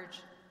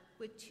charged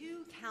with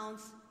 2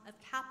 counts of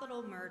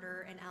capital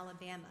murder in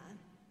Alabama.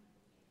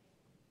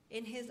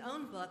 In his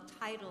own book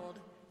titled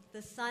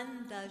The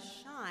Sun Does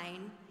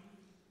Shine,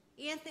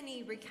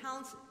 Anthony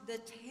recounts the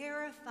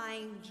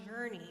terrifying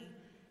journey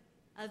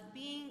of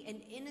being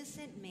an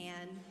innocent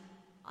man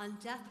on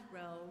death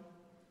row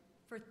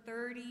for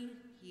 30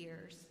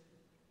 years.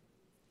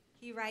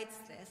 He writes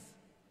this: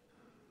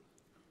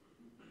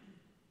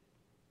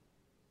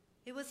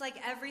 It was like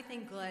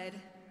everything good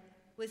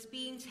was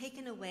being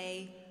taken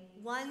away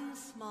one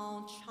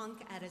small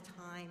chunk at a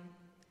time.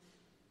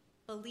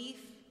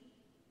 Belief,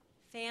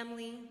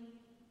 family,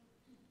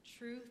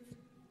 truth,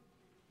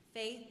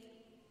 faith,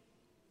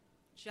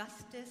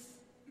 justice.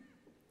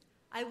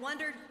 I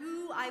wondered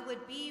who I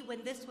would be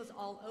when this was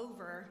all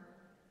over.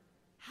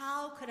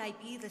 How could I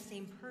be the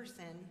same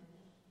person?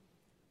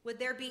 Would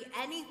there be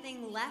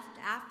anything left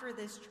after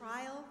this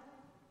trial?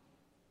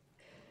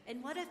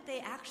 And what if they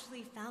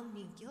actually found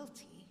me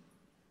guilty?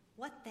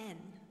 What then?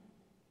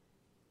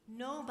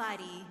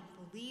 Nobody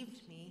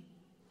believed me,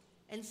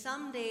 and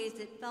some days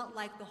it felt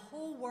like the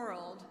whole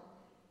world,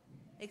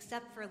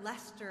 except for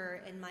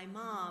Lester and my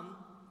mom,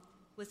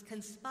 was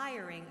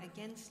conspiring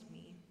against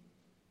me.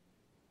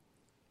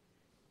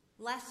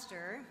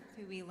 Lester,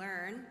 who we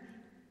learn,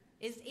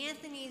 is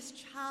Anthony's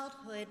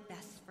childhood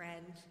best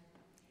friend.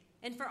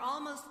 And for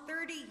almost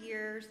 30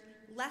 years,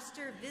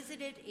 Lester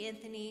visited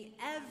Anthony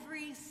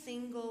every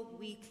single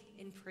week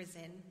in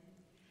prison.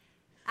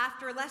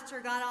 After Lester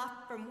got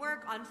off from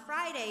work on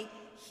Friday,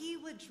 he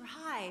would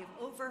drive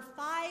over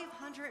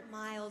 500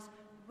 miles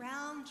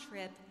round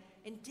trip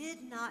and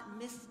did not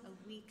miss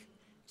a week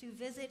to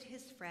visit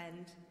his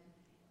friend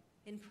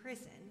in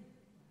prison.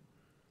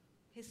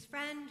 His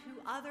friend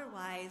who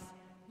otherwise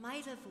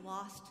might have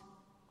lost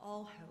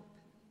all hope.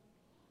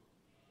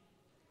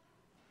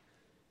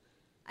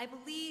 I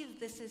believe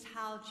this is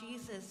how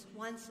Jesus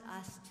wants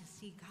us to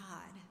see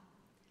God.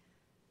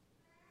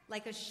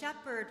 Like a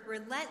shepherd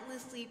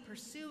relentlessly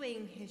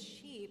pursuing his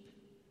sheep.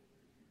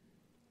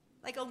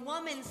 Like a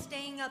woman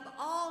staying up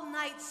all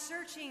night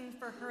searching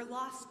for her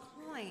lost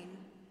coin.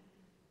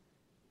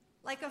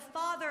 Like a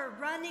father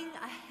running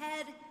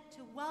ahead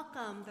to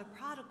welcome the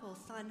prodigal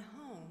son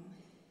home.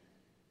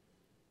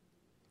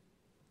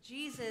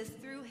 Jesus,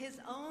 through his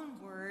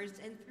own words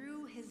and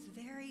through his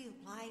very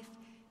life,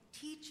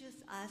 teaches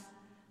us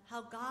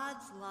how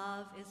God's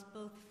love is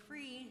both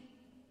free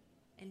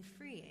and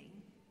freeing.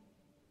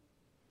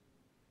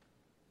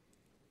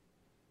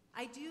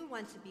 I do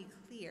want to be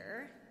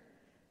clear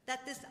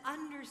that this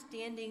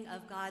understanding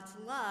of God's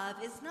love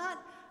is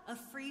not a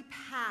free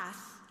pass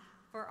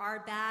for our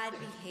bad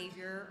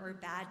behavior or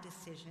bad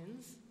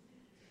decisions.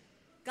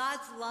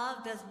 God's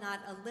love does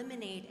not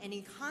eliminate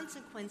any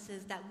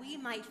consequences that we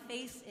might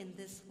face in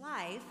this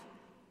life,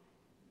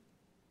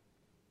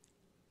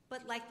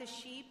 but like the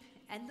sheep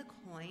and the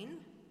coin,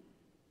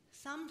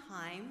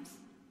 sometimes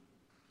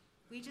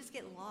we just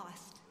get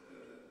lost.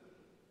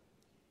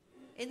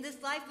 In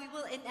this life, we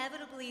will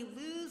inevitably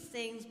lose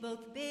things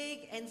both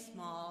big and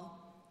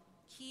small: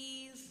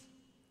 keys,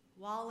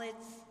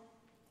 wallets,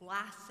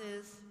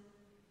 glasses,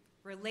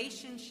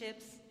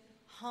 relationships,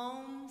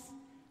 homes,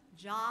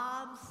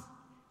 jobs,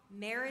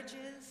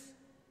 marriages,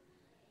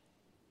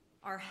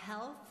 our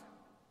health,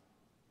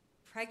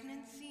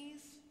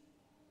 pregnancies,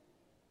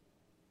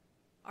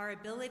 our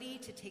ability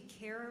to take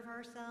care of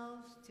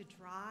ourselves, to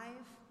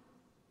drive.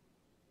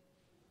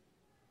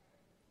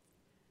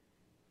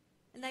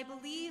 And I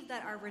believe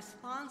that our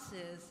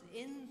responses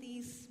in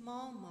these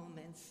small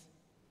moments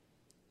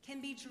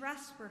can be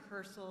dress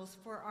rehearsals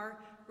for our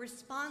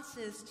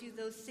responses to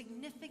those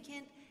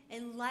significant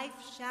and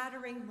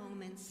life-shattering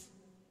moments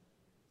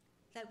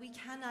that we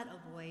cannot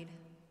avoid.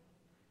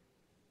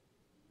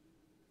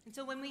 And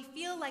so when we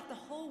feel like the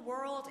whole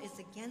world is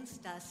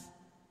against us,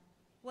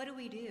 what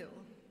do?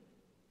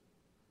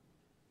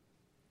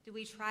 Do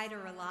we try to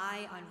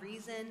rely on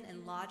reason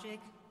and logic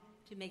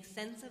to make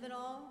sense of it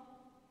all?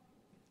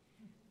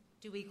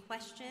 Do we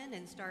question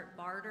and start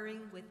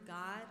bartering with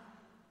God?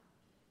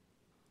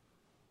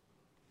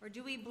 Or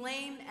do we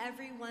blame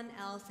everyone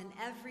else and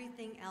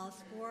everything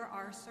else for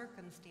our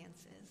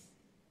circumstances?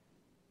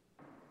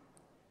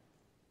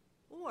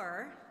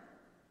 Or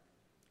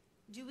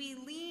do we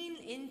lean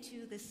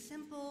into the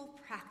simple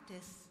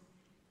practice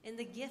and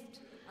the gift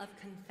of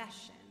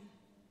confession?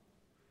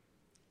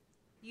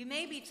 You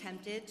may be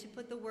tempted to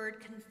put the word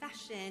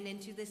confession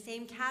into the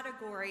same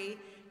category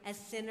as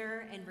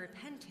sinner and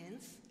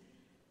repentance.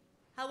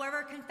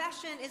 However,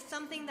 confession is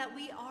something that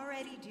we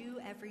already do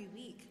every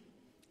week.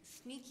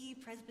 Sneaky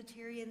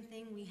Presbyterian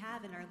thing we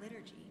have in our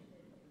liturgy.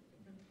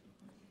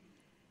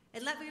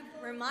 And let me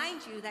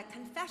remind you that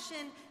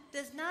confession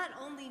does not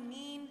only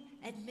mean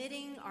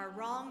admitting our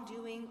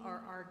wrongdoing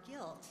or our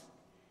guilt,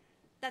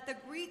 that the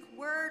Greek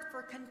word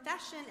for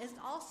confession is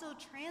also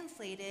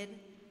translated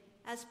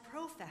as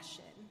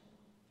profession.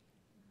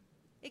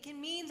 It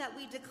can mean that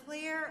we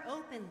declare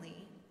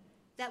openly,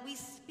 that we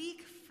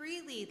speak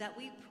freely, that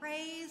we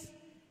praise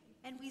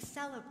and we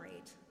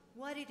celebrate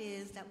what it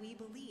is that we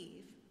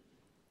believe.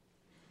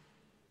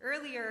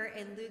 Earlier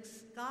in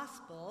Luke's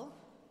gospel,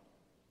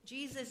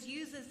 Jesus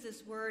uses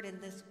this word in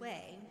this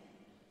way.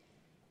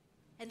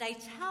 And I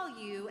tell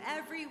you,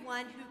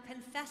 everyone who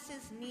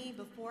confesses me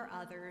before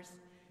others,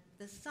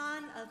 the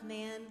Son of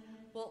Man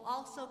will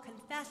also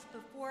confess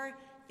before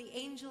the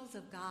angels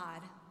of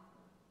God.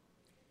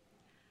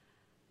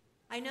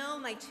 I know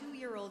my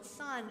 2-year-old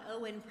son,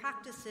 Owen,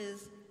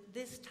 practices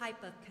this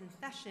type of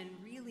confession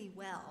really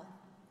well.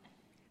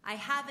 I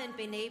haven't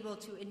been able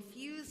to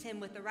infuse him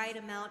with the right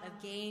amount of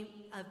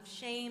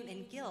shame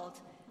and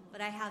guilt,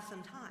 but I have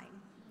some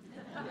time.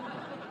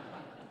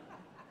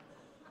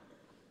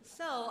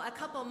 So, a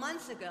couple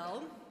months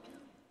ago,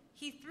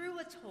 he threw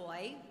a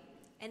toy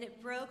and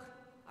it broke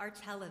our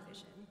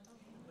television.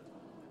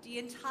 The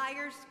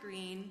entire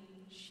screen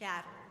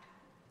shattered.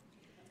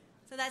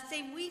 So that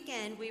same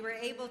weekend, we were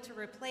able to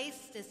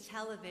replace this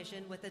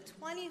television with a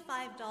 $25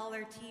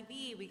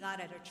 TV we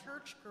got at a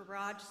church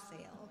garage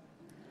sale.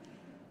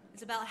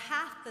 It's about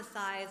half the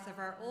size of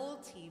our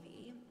old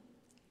TV.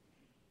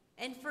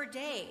 And for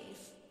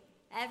days,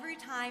 every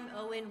time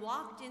Owen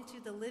walked into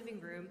the living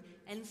room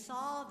and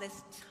saw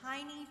this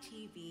tiny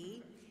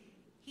TV,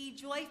 he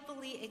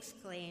joyfully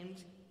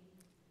exclaimed,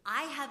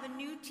 "I have a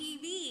new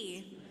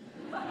TV."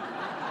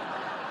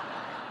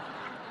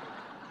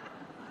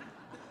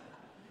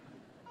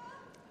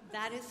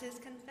 That is his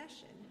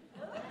confession.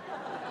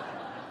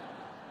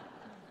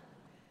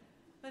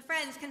 But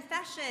friends,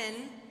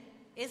 confession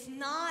is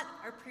not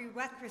a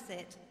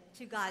prerequisite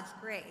to God's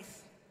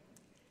grace.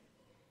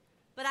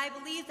 But I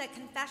believe that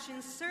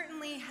confession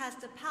certainly has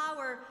the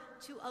power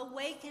to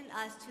awaken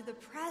us to the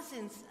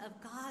presence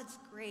of God's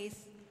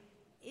grace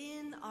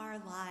in our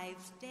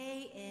lives,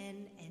 day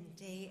in and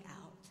day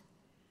out.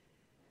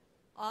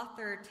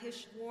 Author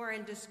Tish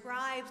Warren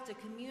describes the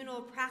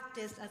communal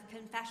practice of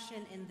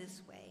confession in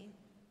this way.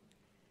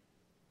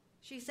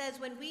 She says,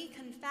 when we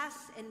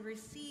confess and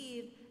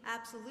receive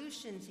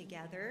absolution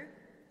together,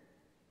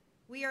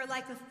 we are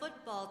like a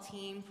football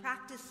team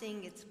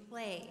practicing its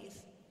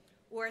plays,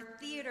 or a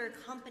theater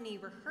company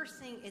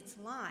rehearsing its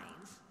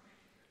lines.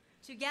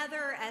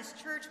 Together as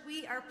church,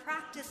 we are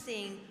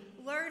practicing,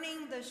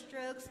 learning the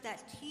strokes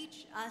that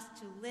teach us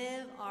to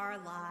live our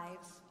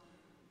lives.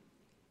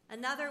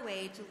 Another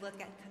way to look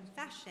at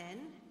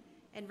confession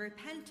and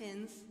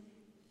repentance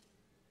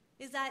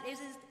is that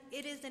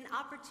it is an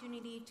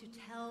opportunity to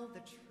tell the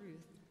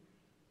truth.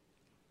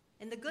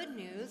 And the good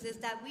news is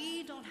that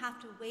we don't have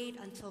to wait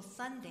until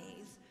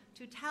Sundays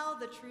to tell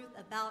the truth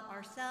about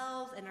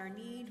ourselves and our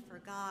need for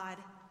God.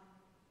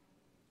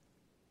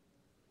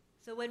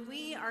 So when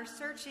we are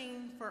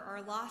searching for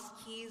our lost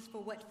keys for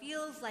what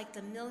feels like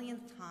the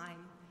millionth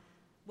time,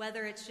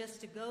 whether it's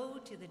just to go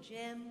to the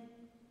gym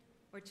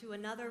or to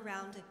another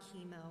round of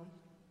chemo,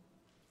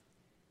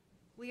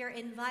 we are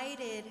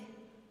invited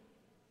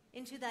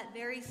into that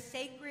very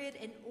sacred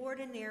and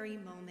ordinary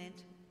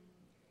moment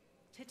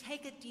to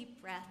take a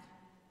deep breath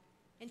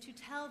and to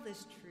tell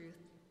this truth.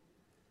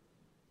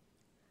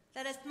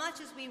 That as much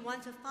as we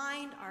want to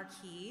find our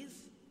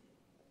keys,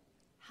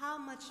 how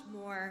much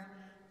more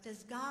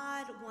does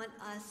God want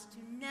us to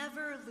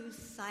never lose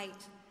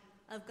sight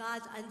of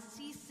God's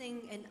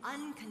unceasing and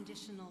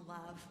unconditional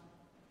love?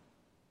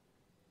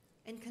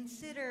 And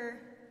consider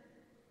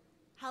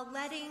how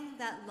letting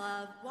that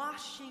love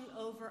washing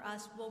over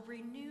us will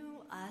renew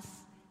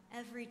us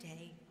every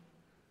day.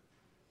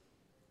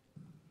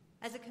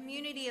 As a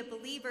community of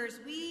believers,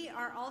 we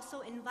are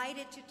also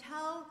invited to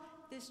tell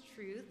this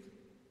truth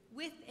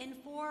with and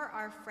for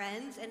our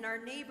friends and our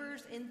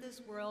neighbors in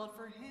this world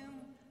for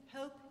whom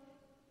hope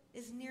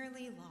is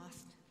nearly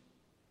lost.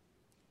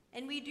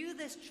 And we do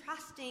this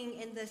trusting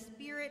in the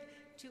Spirit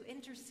to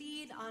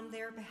intercede on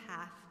their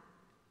behalf.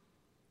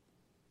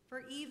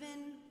 For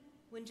even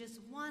when just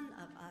one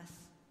of us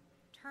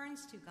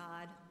turns to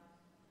God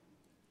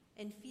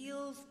and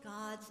feels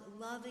God's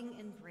loving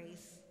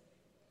embrace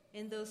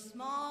in those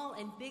small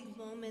and big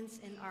moments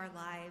in our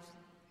lives,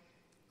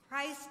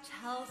 Christ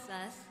tells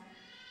us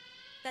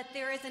that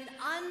there is an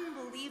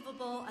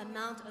unbelievable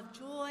amount of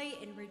joy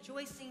and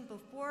rejoicing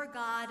before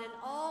God and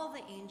all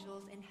the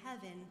angels in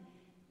heaven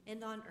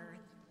and on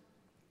earth.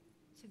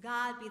 To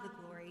God be the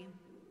glory.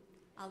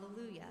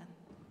 Alleluia.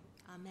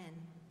 Amen.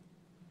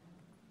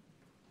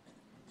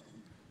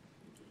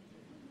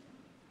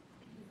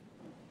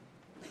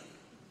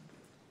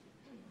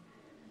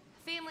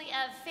 Family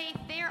of faith,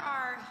 there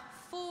are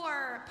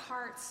 4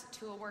 parts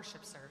to a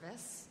worship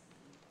service.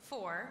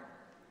 4.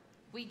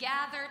 We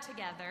gather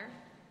together.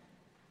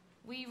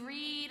 We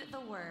read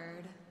the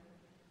word.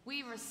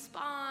 We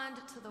respond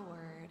to the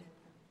word.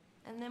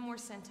 And then we're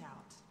sent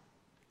out.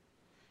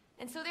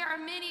 And so there are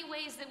many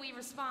ways that we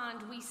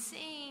respond. We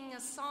sing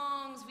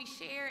songs. We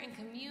share in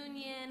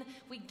communion.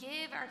 We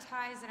give our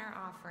tithes and our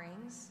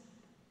offerings.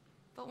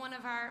 But one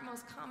of our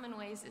most common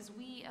ways is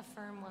we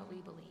affirm what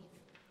we believe.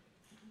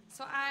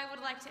 So I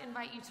would like to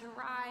invite you to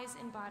rise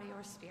in body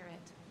or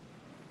spirit,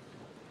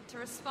 to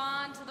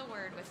respond to the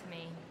word with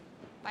me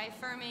by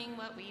affirming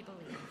what we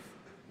believe.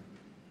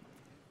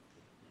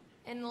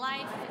 In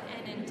life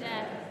and in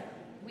death,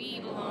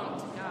 we belong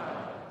to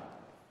God.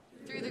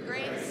 Through the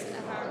grace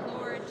of our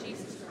Lord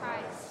Jesus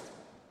Christ,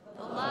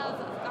 the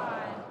love of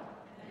God,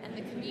 and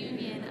the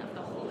communion of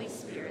the Holy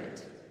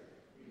Spirit,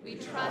 we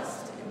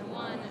trust in the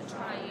one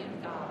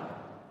triune God,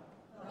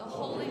 the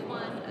Holy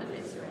One of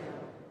Israel,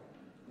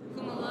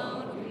 whom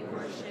alone we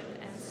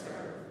worship and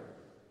serve.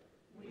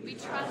 We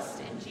trust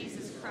in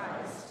Jesus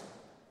Christ,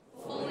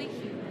 fully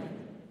human,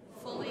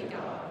 fully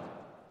God.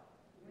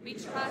 We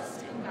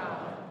trust in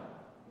God,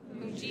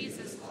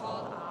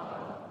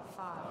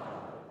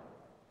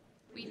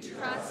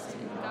 trust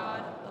in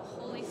God, the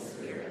Holy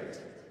Spirit,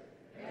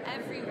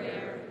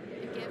 everywhere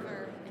the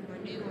giver and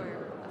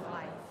renewer of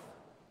life,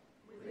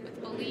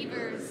 with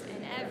believers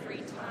in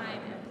every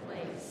time and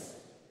place.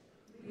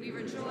 We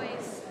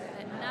rejoice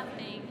that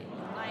nothing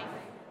in life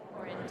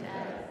or in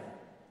death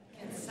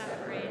can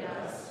separate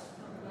us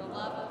from the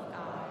love of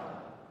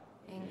God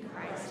in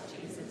Christ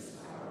Jesus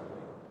our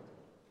Lord.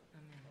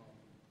 Amen.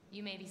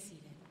 You may be seated.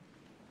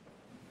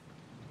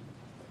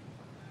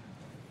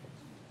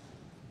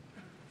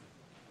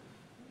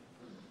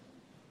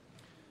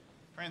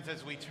 Friends,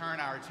 as we turn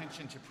our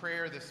attention to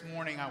prayer this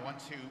morning, I want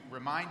to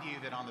remind you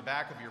that on the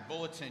back of your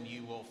bulletin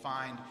you will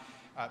find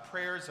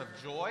prayers of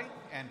joy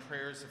and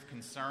prayers of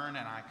concern,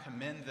 and I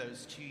commend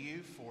those to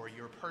you for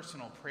your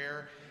personal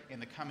prayer in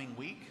the coming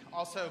week.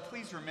 Also,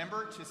 please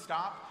remember to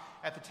stop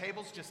at the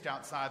tables just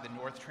outside the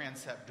north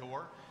transept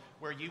door,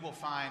 where you will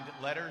find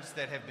letters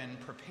that have been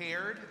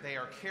prepared. They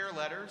are care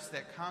letters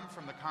that come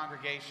from the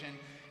congregation,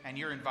 and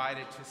you're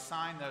invited to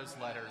sign those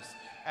letters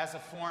as a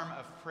form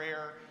of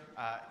prayer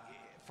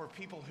for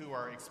people who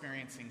are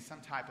experiencing some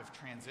type of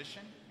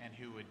transition and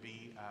who would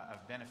be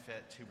of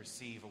benefit to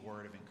receive a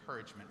word of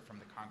encouragement from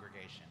the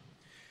congregation.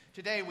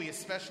 Today, we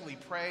especially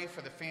pray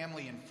for the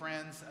family and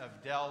friends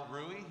of Del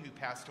Rui, who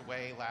passed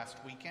away last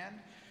weekend,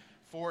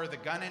 for the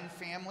Gunnan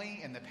family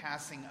in the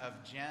passing of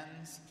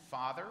Jen's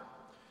father,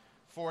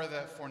 for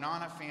the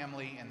Fornana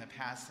family in the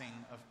passing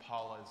of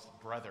Paula's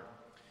brother.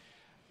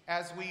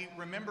 As we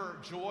remember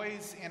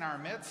joys in our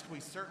midst,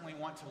 we certainly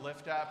want to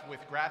lift up with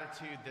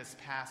gratitude this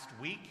past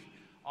week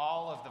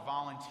all of the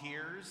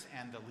volunteers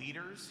and the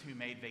leaders who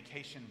made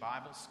Vacation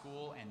Bible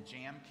School and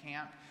Jam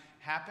Camp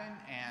happen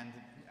and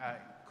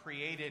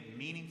created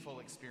meaningful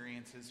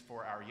experiences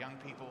for our young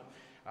people.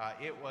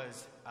 It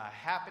was a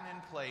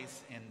happening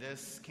place on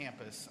this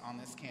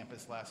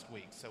campus last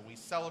week. So we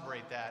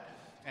celebrate that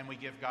and we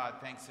give God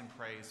thanks and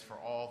praise for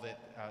all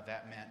that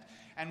that meant.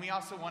 And we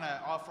also want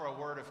to offer a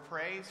word of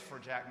praise for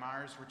Jack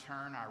Meyer's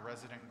return, our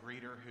resident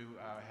greeter who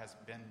has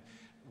been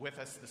with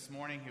us this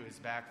morning, who is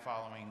back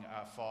following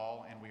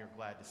fall, and we are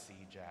glad to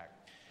see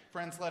Jack.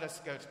 Friends, let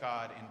us go to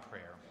God in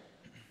prayer.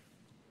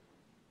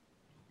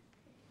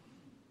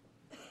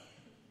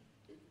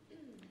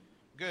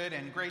 Good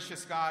and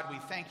gracious God, we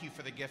thank you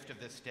for the gift of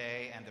this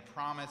day and the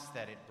promise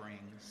that it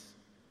brings,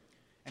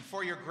 and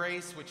for your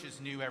grace which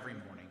is new every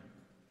morning.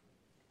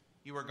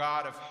 You are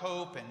God of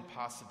hope and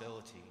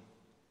possibility.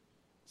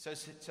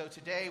 So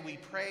today we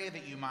pray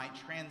that you might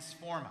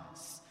transform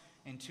us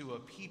into a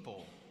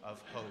people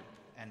of hope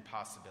and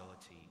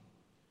possibility,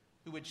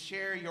 who would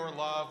share your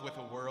love with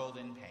a world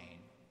in pain,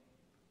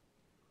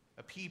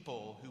 a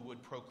people who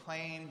would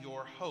proclaim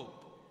your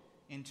hope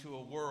into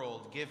a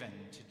world given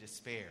to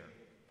despair,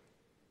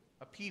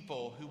 a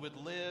people who would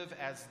live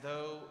as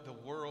though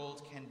the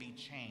world can be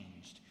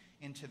changed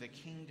into the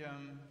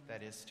kingdom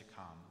that is to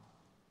come,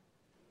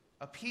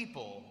 a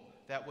people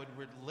that would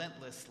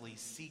relentlessly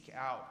seek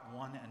out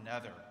one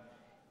another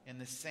in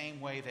the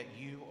same way that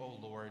you, O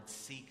Lord,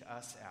 seek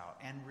us out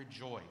and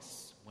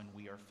rejoice when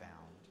we are found.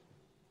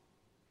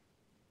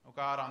 O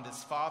God, on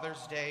this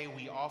Father's Day,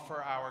 we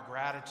offer our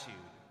gratitude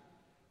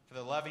for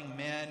the loving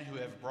men who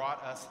have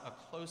brought us a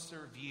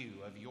closer view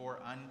of your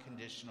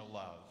unconditional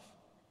love.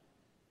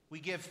 We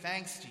give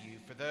thanks to you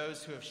for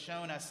those who have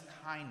shown us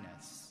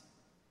kindness,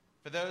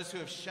 for those who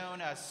have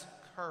shown us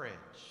courage,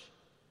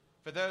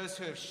 for those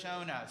who have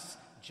shown us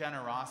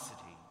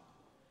generosity,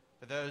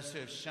 for those who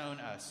have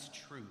shown us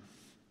truth,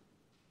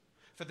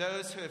 for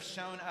those who have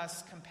shown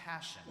us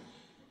compassion,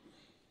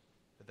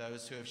 for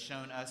those who have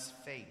shown us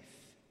faith,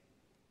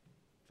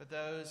 for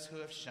those who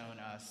have shown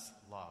us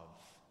love.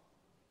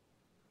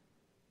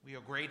 We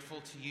are grateful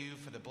to you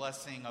for the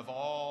blessing of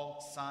all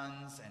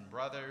sons and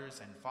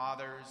brothers and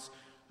fathers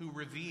who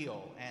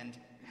reveal and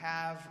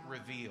have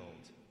revealed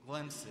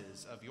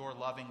glimpses of your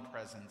loving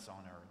presence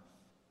on earth.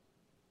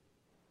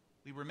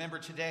 We remember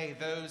today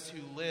those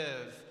who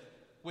live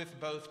with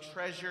both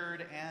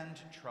treasured and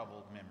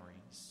troubled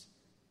memories.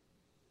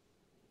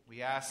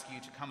 We ask you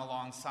to come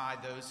alongside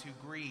those who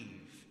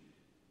grieve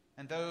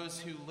and those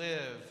who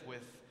live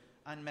with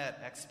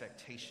unmet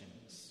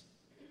expectations,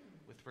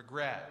 with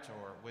regret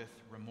or with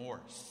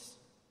remorse.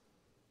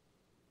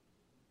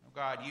 Oh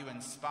God, you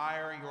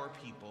inspire your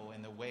people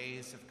in the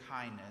ways of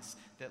kindness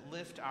that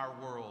lift our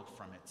world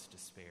from its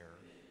despair.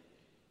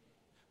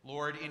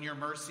 Lord, in your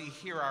mercy,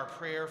 hear our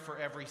prayer for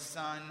every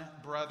son,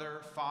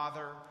 brother,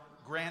 father,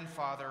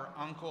 grandfather,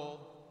 uncle,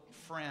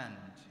 friend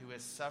who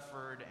has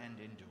suffered and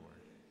endured.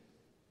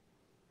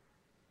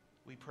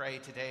 We pray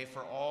today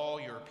for all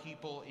your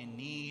people in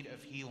need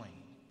of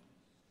healing,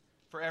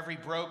 for every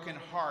broken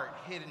heart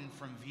hidden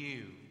from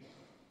view,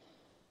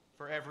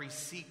 for every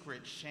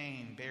secret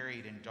shame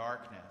buried in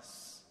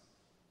darkness,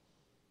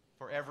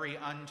 for every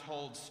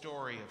untold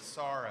story of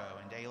sorrow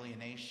and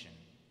alienation.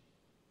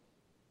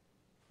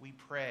 We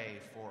pray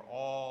for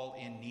all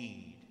in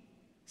need,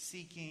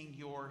 seeking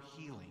your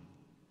healing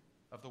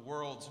of the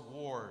world's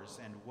wars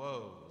and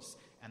woes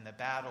and the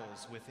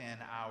battles within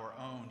our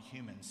own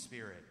human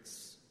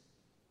spirits.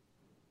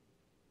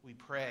 We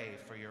pray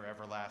for your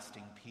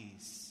everlasting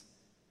peace,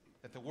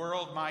 that the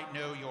world might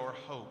know your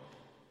hope,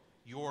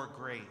 your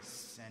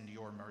grace, and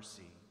your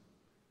mercy.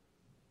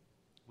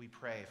 We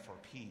pray for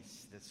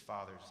peace this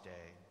Father's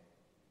Day,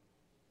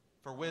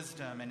 for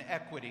wisdom and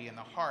equity in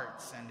the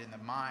hearts and in the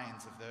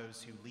minds of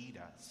those who lead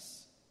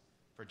us,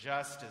 for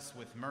justice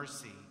with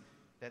mercy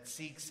that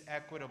seeks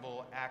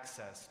equitable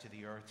access to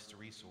the earth's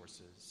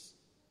resources,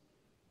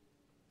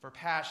 for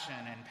passion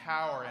and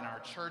power in our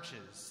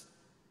churches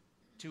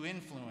to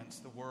influence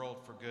the world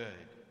for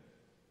good,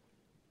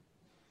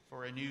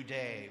 for a new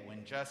day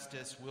when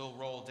justice will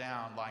roll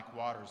down like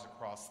waters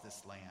across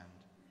this land,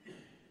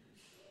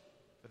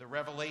 for the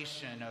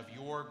revelation of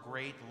your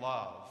great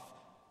love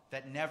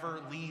that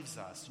never leaves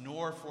us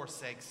nor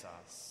forsakes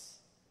us.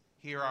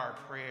 Hear our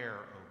prayer,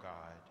 O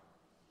God,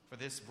 for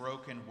this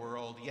broken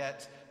world,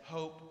 yet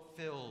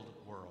hope-filled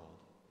world.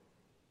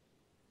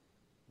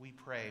 We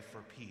pray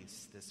for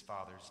peace this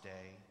Father's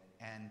Day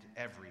and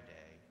every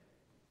day.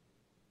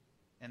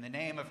 In the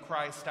name of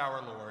Christ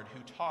our Lord,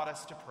 who taught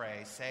us to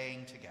pray,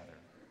 saying together,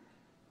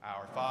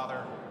 Our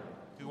Father,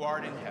 who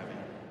art in heaven,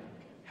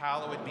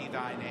 hallowed be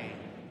thy name.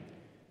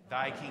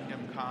 Thy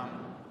kingdom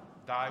come,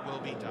 thy will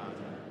be done,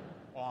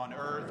 on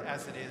earth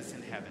as it is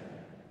in heaven.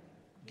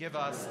 Give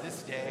us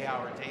this day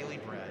our daily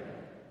bread,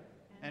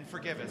 and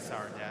forgive us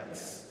our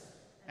debts,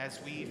 as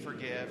we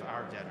forgive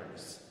our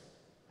debtors.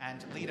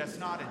 And lead us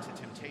not into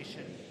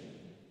temptation,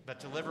 but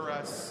deliver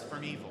us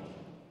from evil.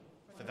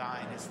 For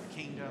thine is the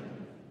kingdom,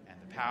 and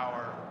the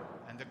power,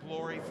 and the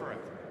glory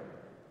forever.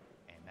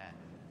 Amen.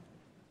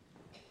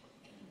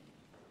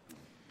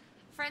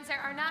 Friends, there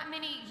are not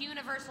many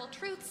universal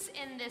truths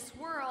in this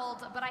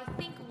world, but I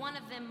think one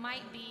of them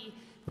might be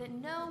that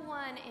no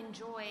one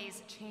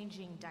enjoys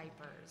changing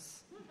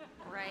diapers,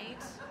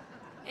 right?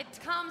 It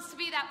comes to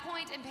be that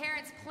point and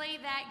parents play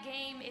that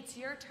game. It's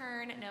your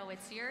turn. No,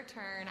 it's your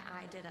turn.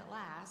 I did it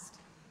last.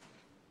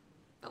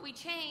 But we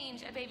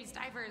change a baby's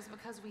diapers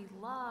because we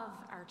love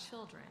our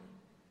children.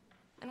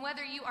 And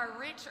whether you are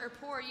rich or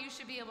poor, you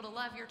should be able to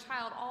love your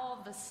child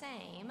all the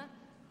same.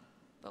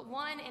 But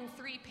 1 in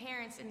 3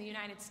 parents in the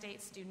United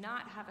States do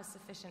not have a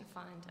sufficient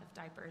fund of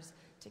diapers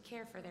to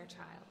care for their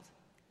child.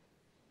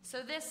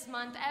 So this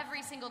month,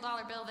 every single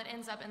dollar bill that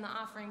ends up in the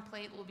offering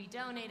plate will be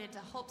donated to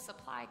Hope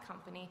Supply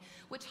Company,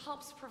 which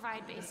helps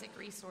provide basic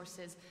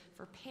resources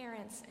for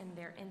parents and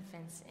their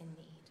infants in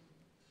need.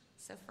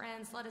 So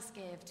friends, let us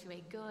give to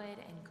a good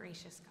and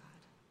gracious God.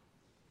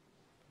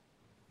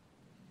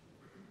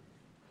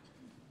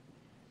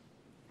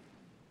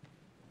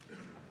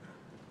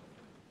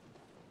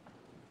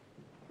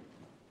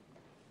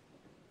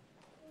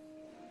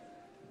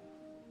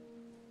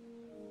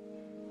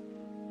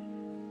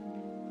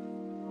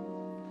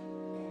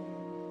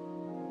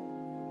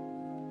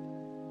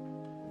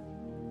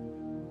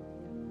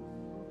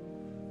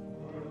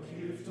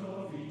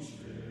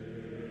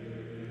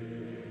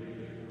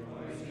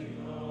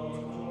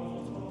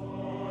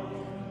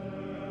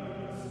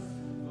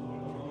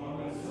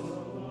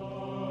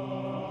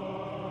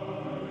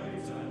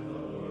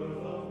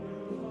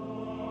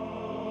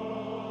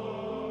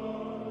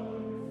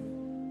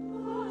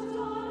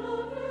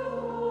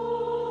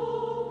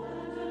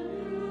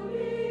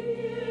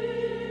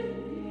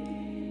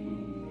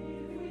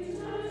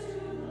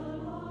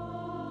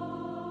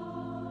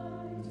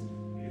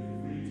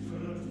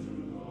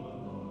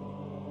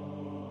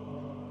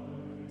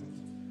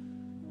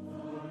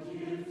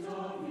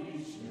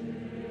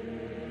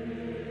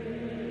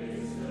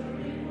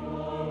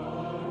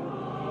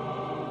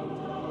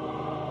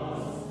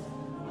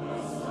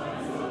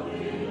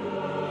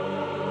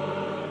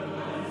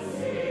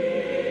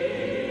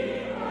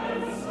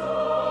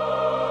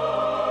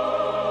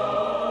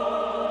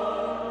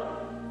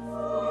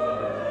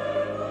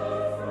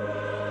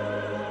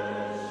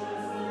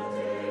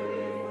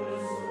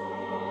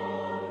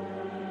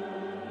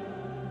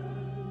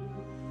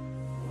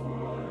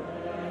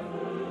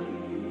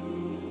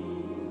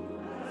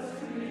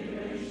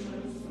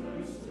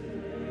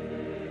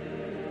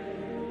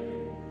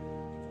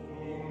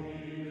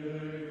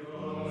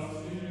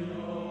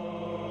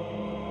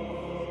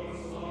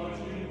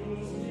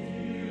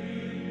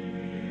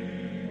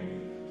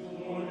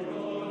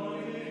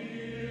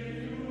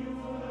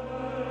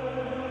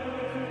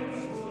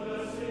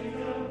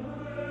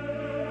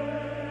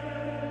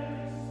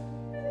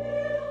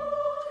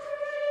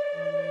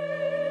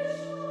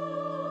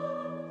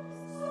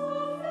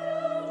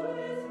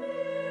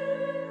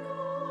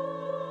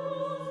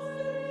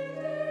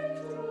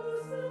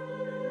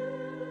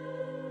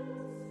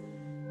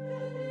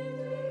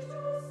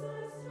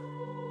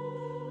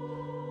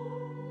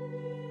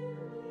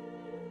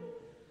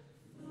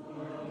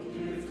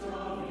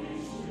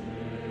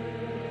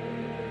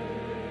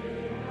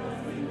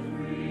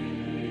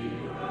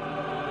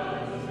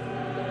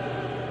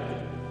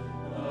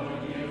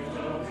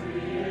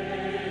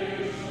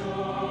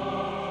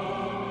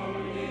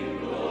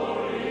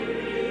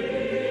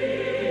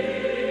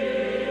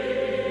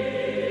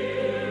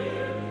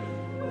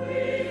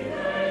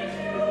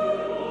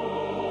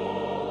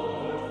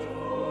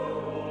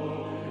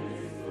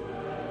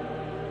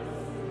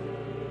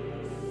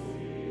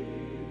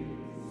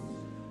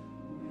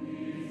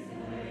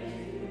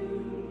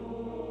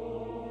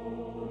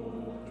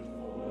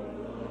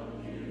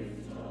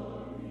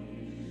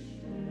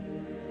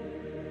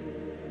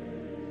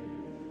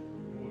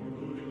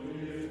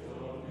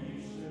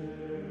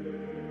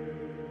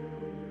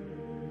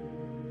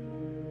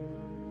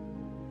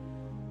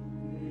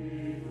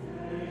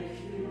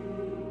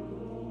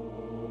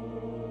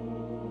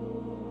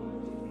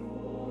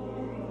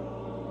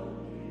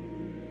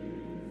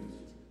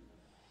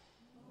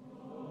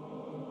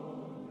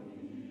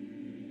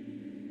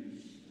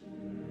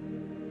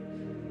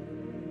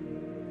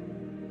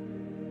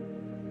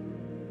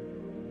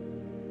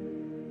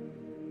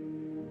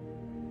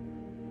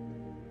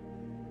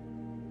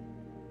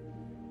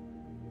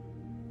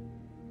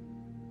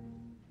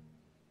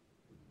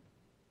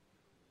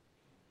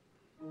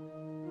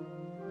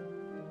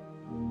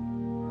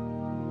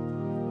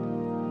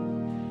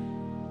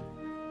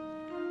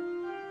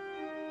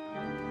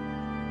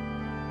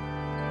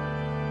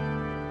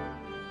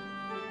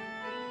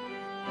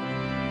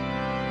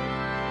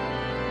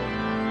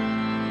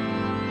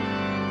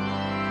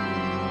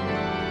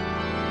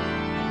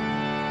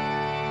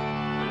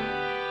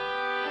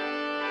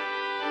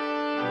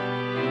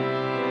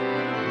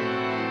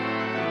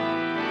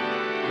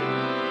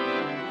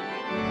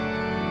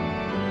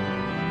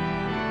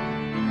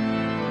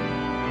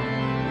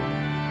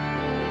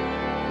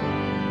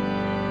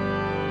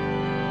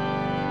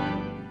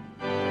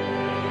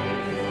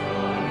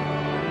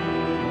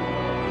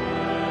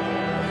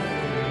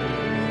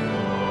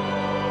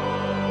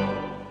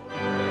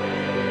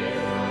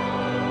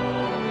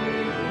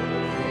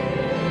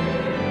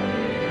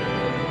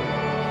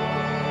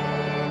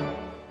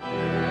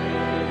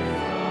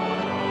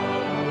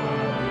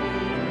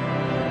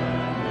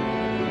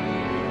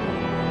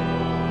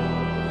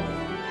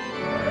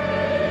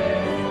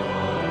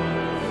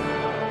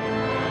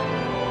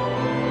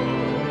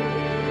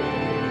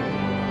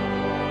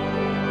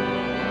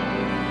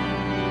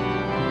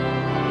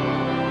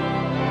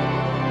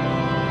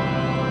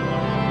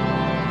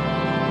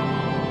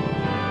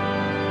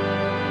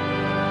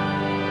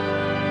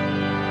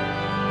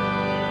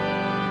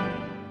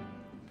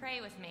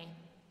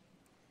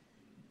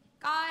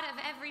 of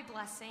every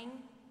blessing,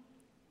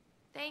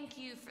 thank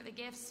you for the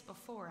gifts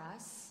before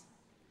us,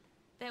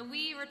 that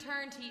we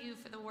return to you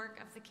for the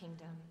work of the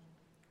kingdom.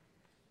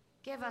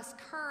 Give us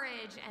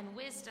courage and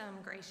wisdom,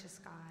 gracious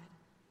God,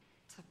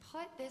 to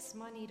put this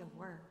money to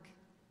work,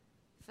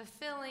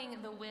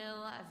 fulfilling the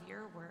will of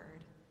your word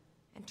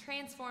and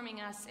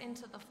transforming us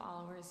into the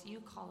followers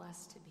you call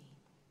us to be.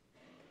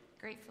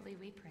 Gratefully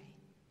we pray.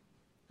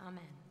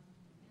 Amen.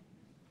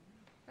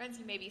 Friends,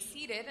 you may be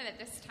seated, and at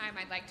this time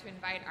I'd like to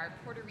invite our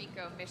Puerto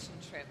Rico mission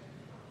trip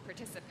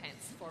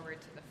participants forward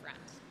to the front.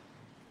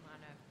 Come on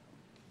up.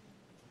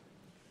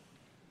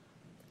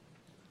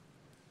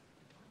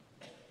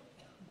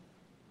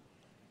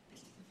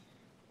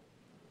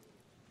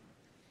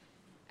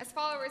 As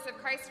followers of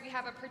Christ, we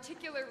have a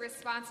particular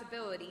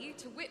responsibility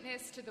to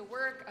witness to the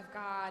work of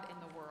God in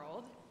the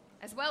world,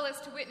 as well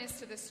as to witness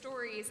to the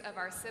stories of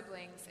our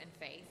siblings in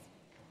faith.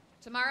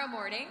 Tomorrow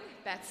morning,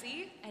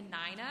 Betsy and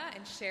Nina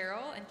and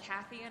Cheryl and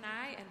Kathy and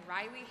I and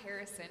Riley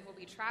Harrison will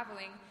be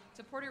traveling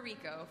to Puerto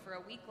Rico for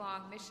a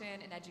week-long mission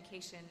and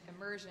education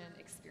immersion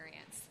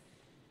experience.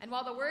 And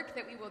while the work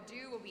that we will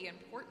do will be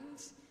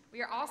important,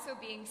 we are also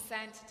being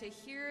sent to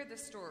hear the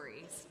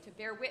stories, to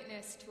bear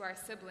witness to our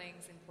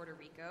siblings in Puerto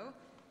Rico,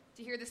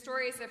 to hear the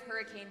stories of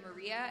Hurricane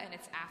Maria and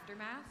its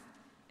aftermath,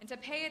 and to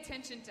pay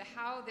attention to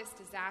how this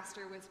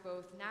disaster was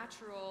both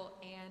natural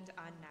and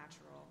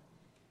unnatural.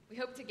 We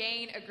hope to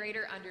gain a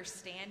greater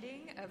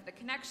understanding of the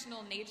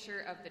connectional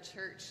nature of the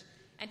church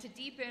and to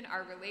deepen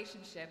our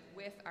relationship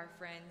with our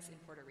friends in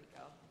Puerto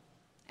Rico.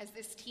 As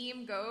this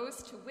team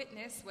goes to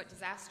witness what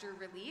disaster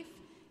relief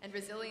and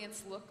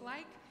resilience look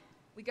like,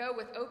 we go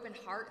with open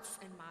hearts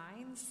and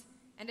minds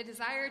and a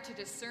desire to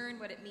discern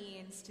what it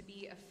means to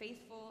be a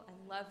faithful and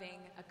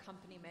loving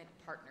accompaniment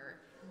partner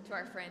to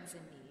our friends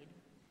in need.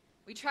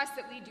 We trust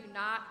that we do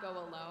not go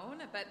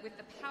alone, but with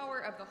the power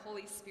of the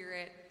Holy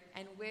Spirit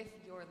and with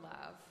your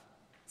love.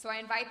 So I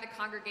invite the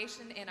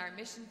congregation and our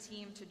mission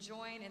team to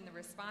join in the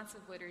responsive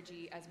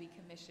liturgy as we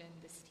commission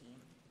this team.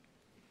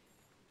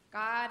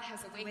 God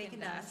has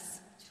awakened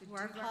us to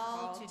our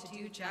call to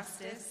do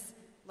justice,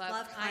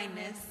 love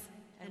kindness,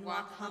 and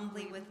walk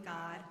humbly with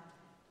God.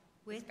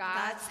 With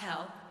God's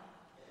help,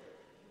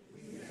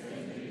 we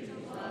send you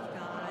to love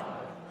God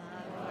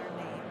and love our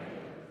neighbor.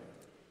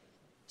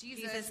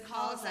 Jesus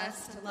calls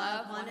us to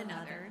love one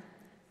another,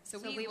 so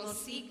we will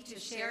seek to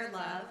share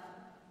love,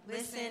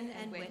 listen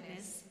and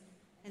witness,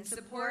 and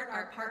support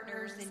our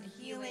partners in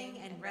healing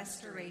and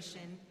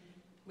restoration.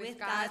 With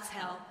God's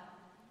help,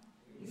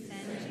 we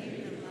send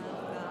you to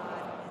love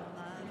God and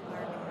love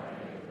our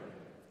neighbor.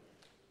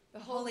 The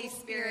Holy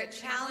Spirit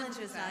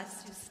challenges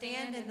us to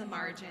stand in the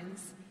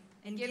margins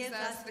and gives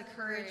us the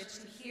courage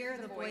to hear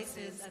the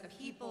voices of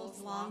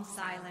peoples long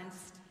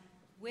silenced.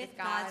 With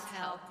God's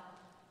help,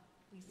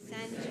 we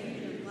send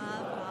you to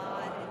love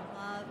God and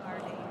love our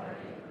neighbor.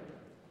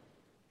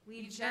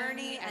 We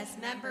journey as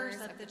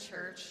members of the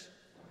church,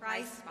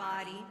 Christ's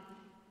body,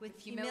 with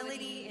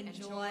humility and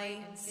joy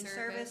in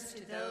service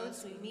to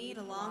those we meet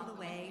along the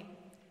way.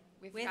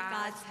 With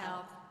God's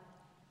help,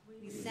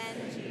 we send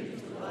you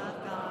to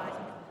love God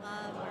and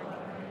love our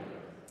neighbor.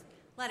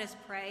 Let us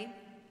pray.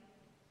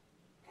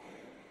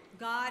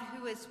 God,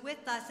 who is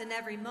with us in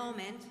every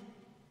moment,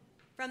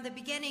 from the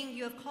beginning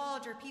you have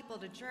called your people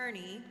to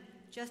journey,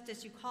 just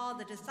as you called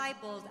the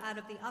disciples out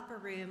of the upper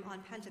room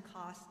on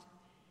Pentecost.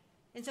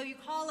 And so you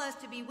call us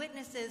to be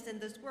witnesses in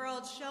this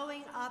world,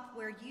 showing up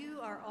where you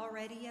are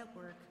already at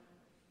work.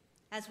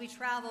 As we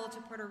travel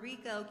to Puerto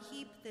Rico,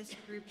 keep this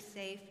group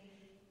safe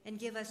and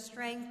give us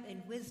strength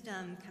and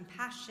wisdom,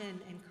 compassion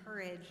and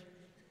courage.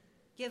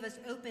 Give us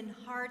open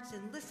hearts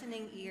and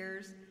listening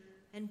ears,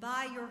 and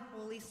by your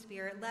Holy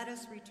Spirit, let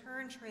us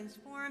return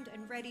transformed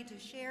and ready to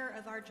share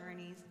of our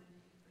journeys.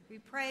 We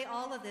pray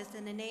all of this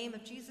in the name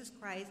of Jesus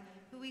Christ,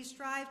 who we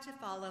strive to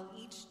follow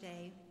each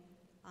day.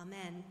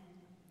 Amen.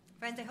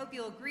 Friends, I hope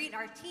you'll greet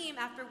our team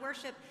after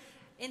worship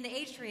in the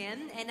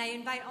atrium, and I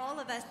invite all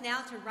of us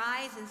now to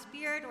rise in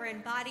spirit or in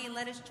body, and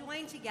let us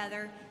join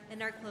together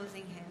in our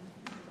closing hymn.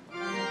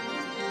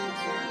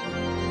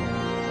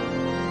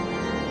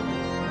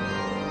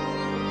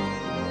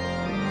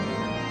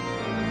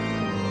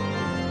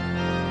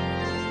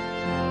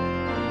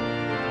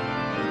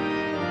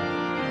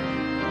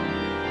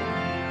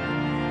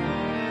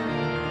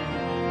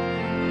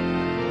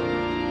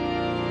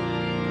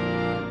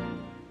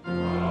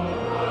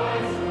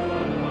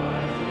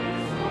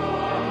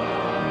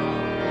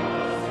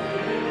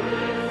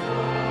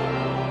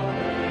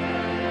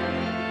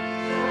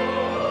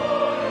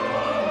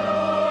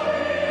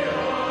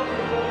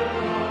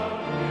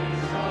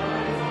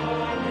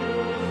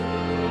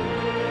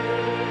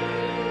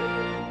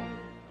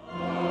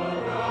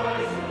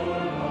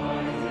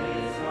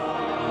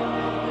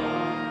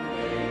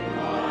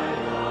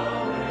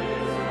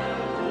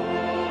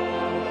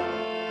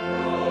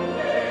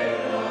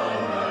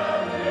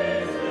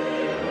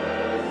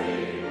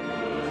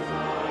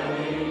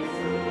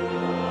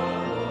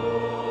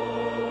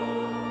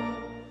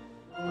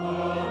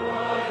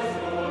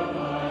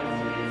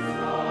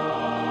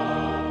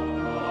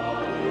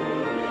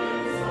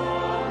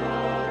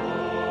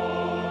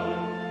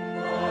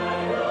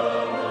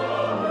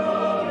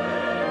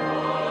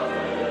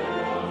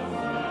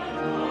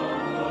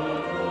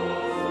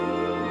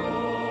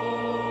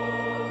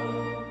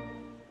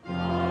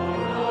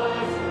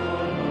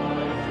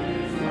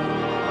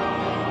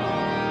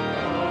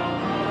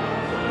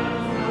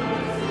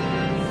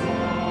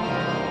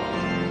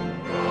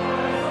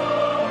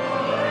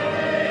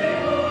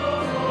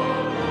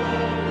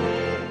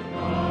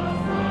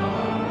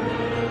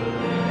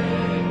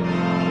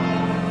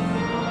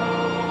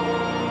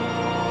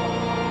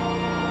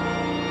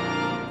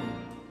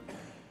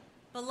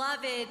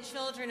 Beloved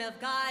children of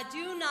God,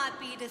 do not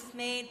be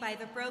dismayed by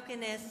the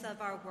brokenness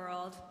of our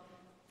world,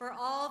 for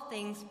all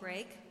things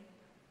break.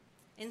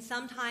 And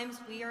sometimes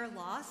we are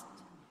lost,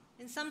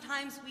 and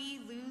sometimes we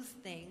lose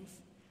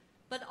things.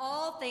 But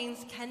all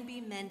things can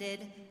be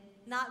mended,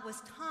 not with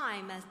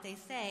time, as they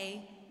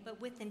say, but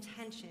with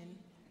intention.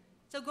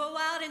 So go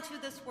out into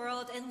this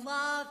world and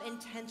love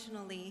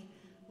intentionally,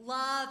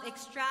 love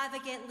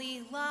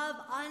extravagantly, love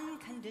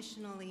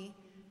unconditionally.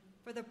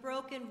 For the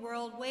broken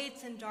world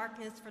waits in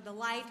darkness for the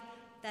light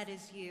that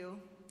is you.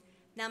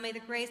 Now may the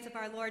grace of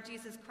our Lord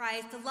Jesus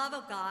Christ, the love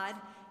of God,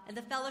 and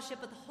the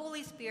fellowship of the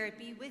Holy Spirit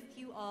be with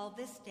you all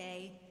this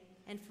day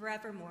and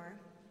forevermore.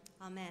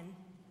 Amen.